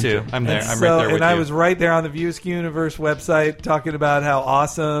too. Me too. I'm there. I'm right there with and you. I was right there on the View Askew Universe website talking about how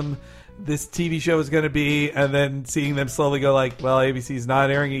awesome this TV show was going to be, and then seeing them slowly go like, "Well, ABC's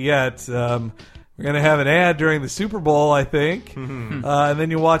not airing it yet." We're going to have an ad during the Super Bowl, I think. And then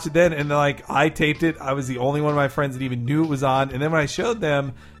you watch it then, and like I taped it. I was the only one of my friends that even knew it was on. And then when I showed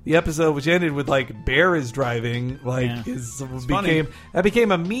them the episode, which ended with like Bear is driving,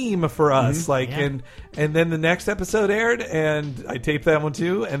 became a meme for us. And then the next episode aired, and I taped that one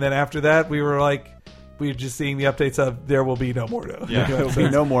too. And then after that, we were just seeing the updates of there will be no more. There will be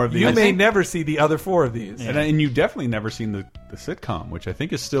no more of these. You may never see the other 4 of these. And you've definitely never seen the sitcom, which I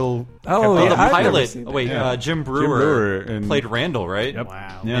think is still. The pilot. Jim Brewer and played Randall, right? Yep.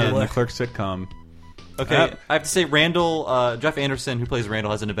 Wow. Yeah, the Clerks sitcom. Okay, I have to say, Randall, Jeff Anderson, who plays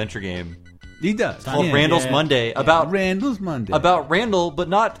Randall, has an adventure game. He does. Called Randall's Monday. About Randall's Monday. About Randall, but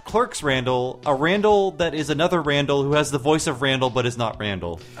not Clerks Randall. A Randall that is another Randall who has the voice of Randall, but is not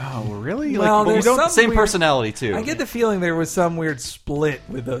Randall. Oh, really? Well, like, there's same weird, personality, too. I get the feeling there was some weird split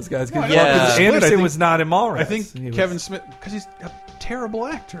with those guys. Because yeah. Anderson was not in Mallrats. I think Kevin Smith, because he's a terrible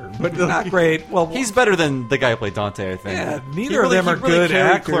actor. But not great. Well, he's better than the guy who played Dante, I think. Yeah, neither of them are good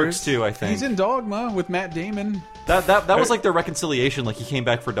actors. Clerks, too, I think. He's in Dogma with Matt Damon. That was like their reconciliation. Like he came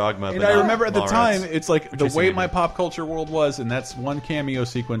back for Dogma. And but I remember at the Mallrats. time, it's like the way my pop culture world was, and that's one cameo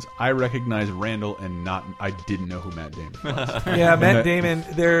sequence. I recognized Randall, and I didn't know who Matt Damon was. Yeah, Matt Damon.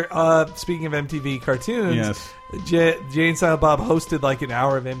 They're speaking of MTV cartoons. Yes. Jay and Silent Bob hosted like an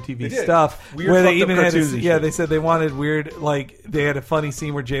hour of MTV did. stuff Weird where they fucked up even had cartoons and shit. they said they wanted weird, like they had a funny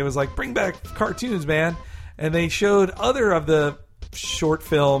scene where Jay was like, "Bring back cartoons, man," and they showed other of the short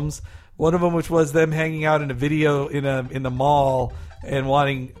films. One of them, which was them hanging out in a video in the mall and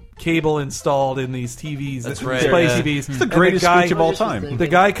wanting cable installed in these TVs, That's right. display Yeah. TVs. It's the greatest speech of all time. The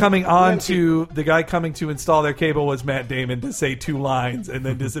guy coming to install their cable was Matt Damon to say 2 lines and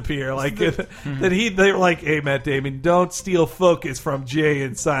then disappear. Like they were like, "Hey, Matt Damon, don't steal focus from Jay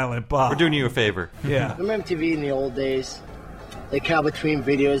and Silent Bob. We're doing you a favor." Yeah. Remember MTV in the old days? Like how between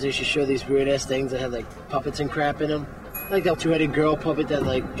videos they should show these weird ass things that had like puppets and crap in them. Like that 2-headed girl puppet that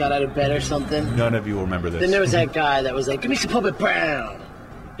like got out of bed or something. None of you will remember this. Then there was that guy that was like, "Give me some Puppet Brown,"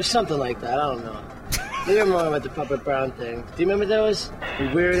 or something like that. I don't know. Maybe I'm wrong about the Puppet Brown thing. Do you remember those? The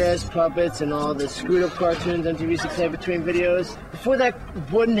weird ass puppets and all the screwed up cartoons MTV used to play between videos. Before that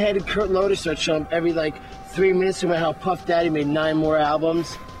wooden headed Kurt Loder started showing up every like 3 minutes about how Puff Daddy made 9 more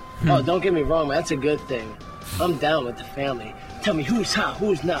albums. Oh, don't get me wrong, man. That's a good thing. I'm down with the family. Tell me who's hot,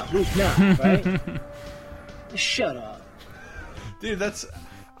 who's not, right? Shut up. Dude,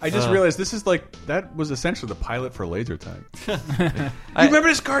 I just realized this is that was essentially the pilot for Laser Time. You remember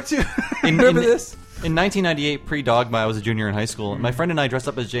this cartoon? Remember this? In 1998, pre-Dogma, I was a junior in high school. And my friend and I dressed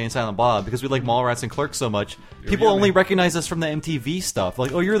up as Jay and Silent Bob because we like Mallrats and Clerks so much. People only recognize us from the MTV stuff.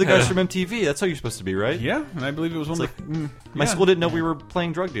 Like, oh, you're the guys from MTV. That's how you're supposed to be, right? Yeah, and I believe it was one of the... My school didn't know we were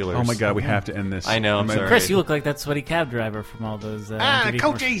playing drug dealers. Oh my god, we have to end this. I know, I'm sorry. Chris, you look like that sweaty cab driver from all those... MTV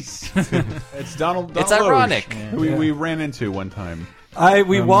coaches! It's Donald It's ironic. Loge, who we ran into one time.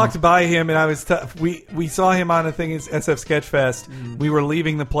 We walked by him and I was we saw him on a thing at SF Sketchfest. We were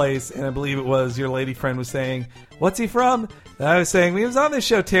leaving the place and I believe it was your lady friend was saying, "What's he from?" And I was saying, "He was on this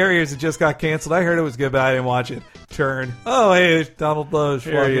show Terriers. It just got canceled. I heard it was good, but I didn't watch it." Turn. Oh, hey, there's Donald Loge.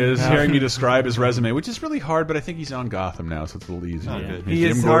 Here he is, hearing me describe his resume, which is really hard, but I think he's on Gotham now, so it's a little easier. Oh, good. He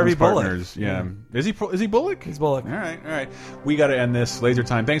is Harvey Bullock. Yeah. Is he Bullock? He's Bullock. All right. We got to end this. Laser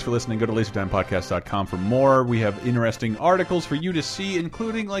Time. Thanks for listening. Go to lasertimepodcast.com for more. We have interesting articles for you to see,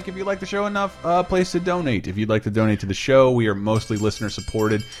 including, like, if you like the show enough, a place to donate. If you'd like to donate to the show, we are mostly listener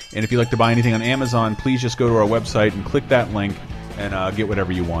supported. And if you'd like to buy anything on Amazon, please just go to our website and click that link and get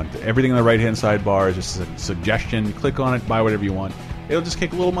whatever you want. Everything on the right-hand sidebar is just a suggestion. Click on it, buy whatever you want. It'll just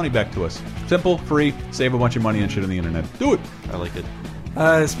kick a little money back to us. Simple, free, save a bunch of money and shit on the internet. Do it! I like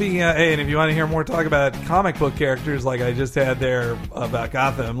it. Speaking of, hey, and if you want to hear more talk about comic book characters like I just had there about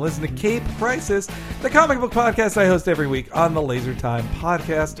Gotham, listen to Cape Crisis, the comic book podcast I host every week on the Laser Time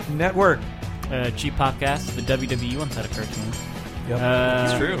Podcast Network. Cheap Podcast, the WWE one side of cartoons. Yep.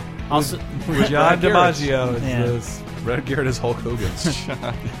 It's true. Also, John DiMaggio is Yeah. this. Brad Garrett is Hulk Hogan.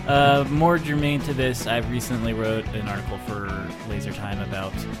 More germane to this, I recently wrote an article for Laser Time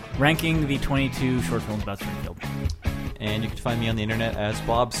about ranking the 22 short films about Springfield. And you can find me on the internet as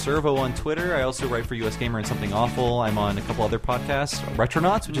Bob Servo on Twitter. I also write for US Gamer and Something Awful. I'm on a couple other podcasts.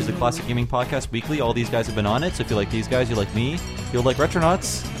 Retronauts, which is a classic gaming podcast weekly. All these guys have been on it, so if you like these guys, you like me, you'll like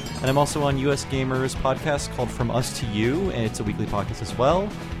Retronauts. And I'm also on US Gamer's podcast called From Us to You, and it's a weekly podcast as well.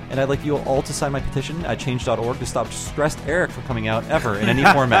 And I'd like you all to sign my petition at change.org to stop Stressed Eric from coming out ever in any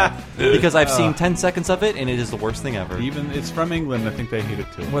format. Because I've seen 10 seconds of it, and it is the worst thing ever. Even it's from England. I think they hate it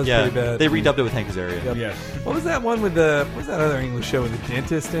too. Was pretty bad. They redubbed it with Hank Azaria. Yep. Yes. What was that one with what was that other English show with the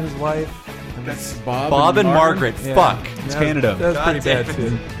dentist and his wife? That's Bob and Margaret. Yeah. Fuck. It's Canada. That was pretty God bad damn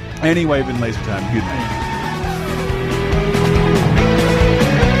too. Anyway, been Laser Time. Good night.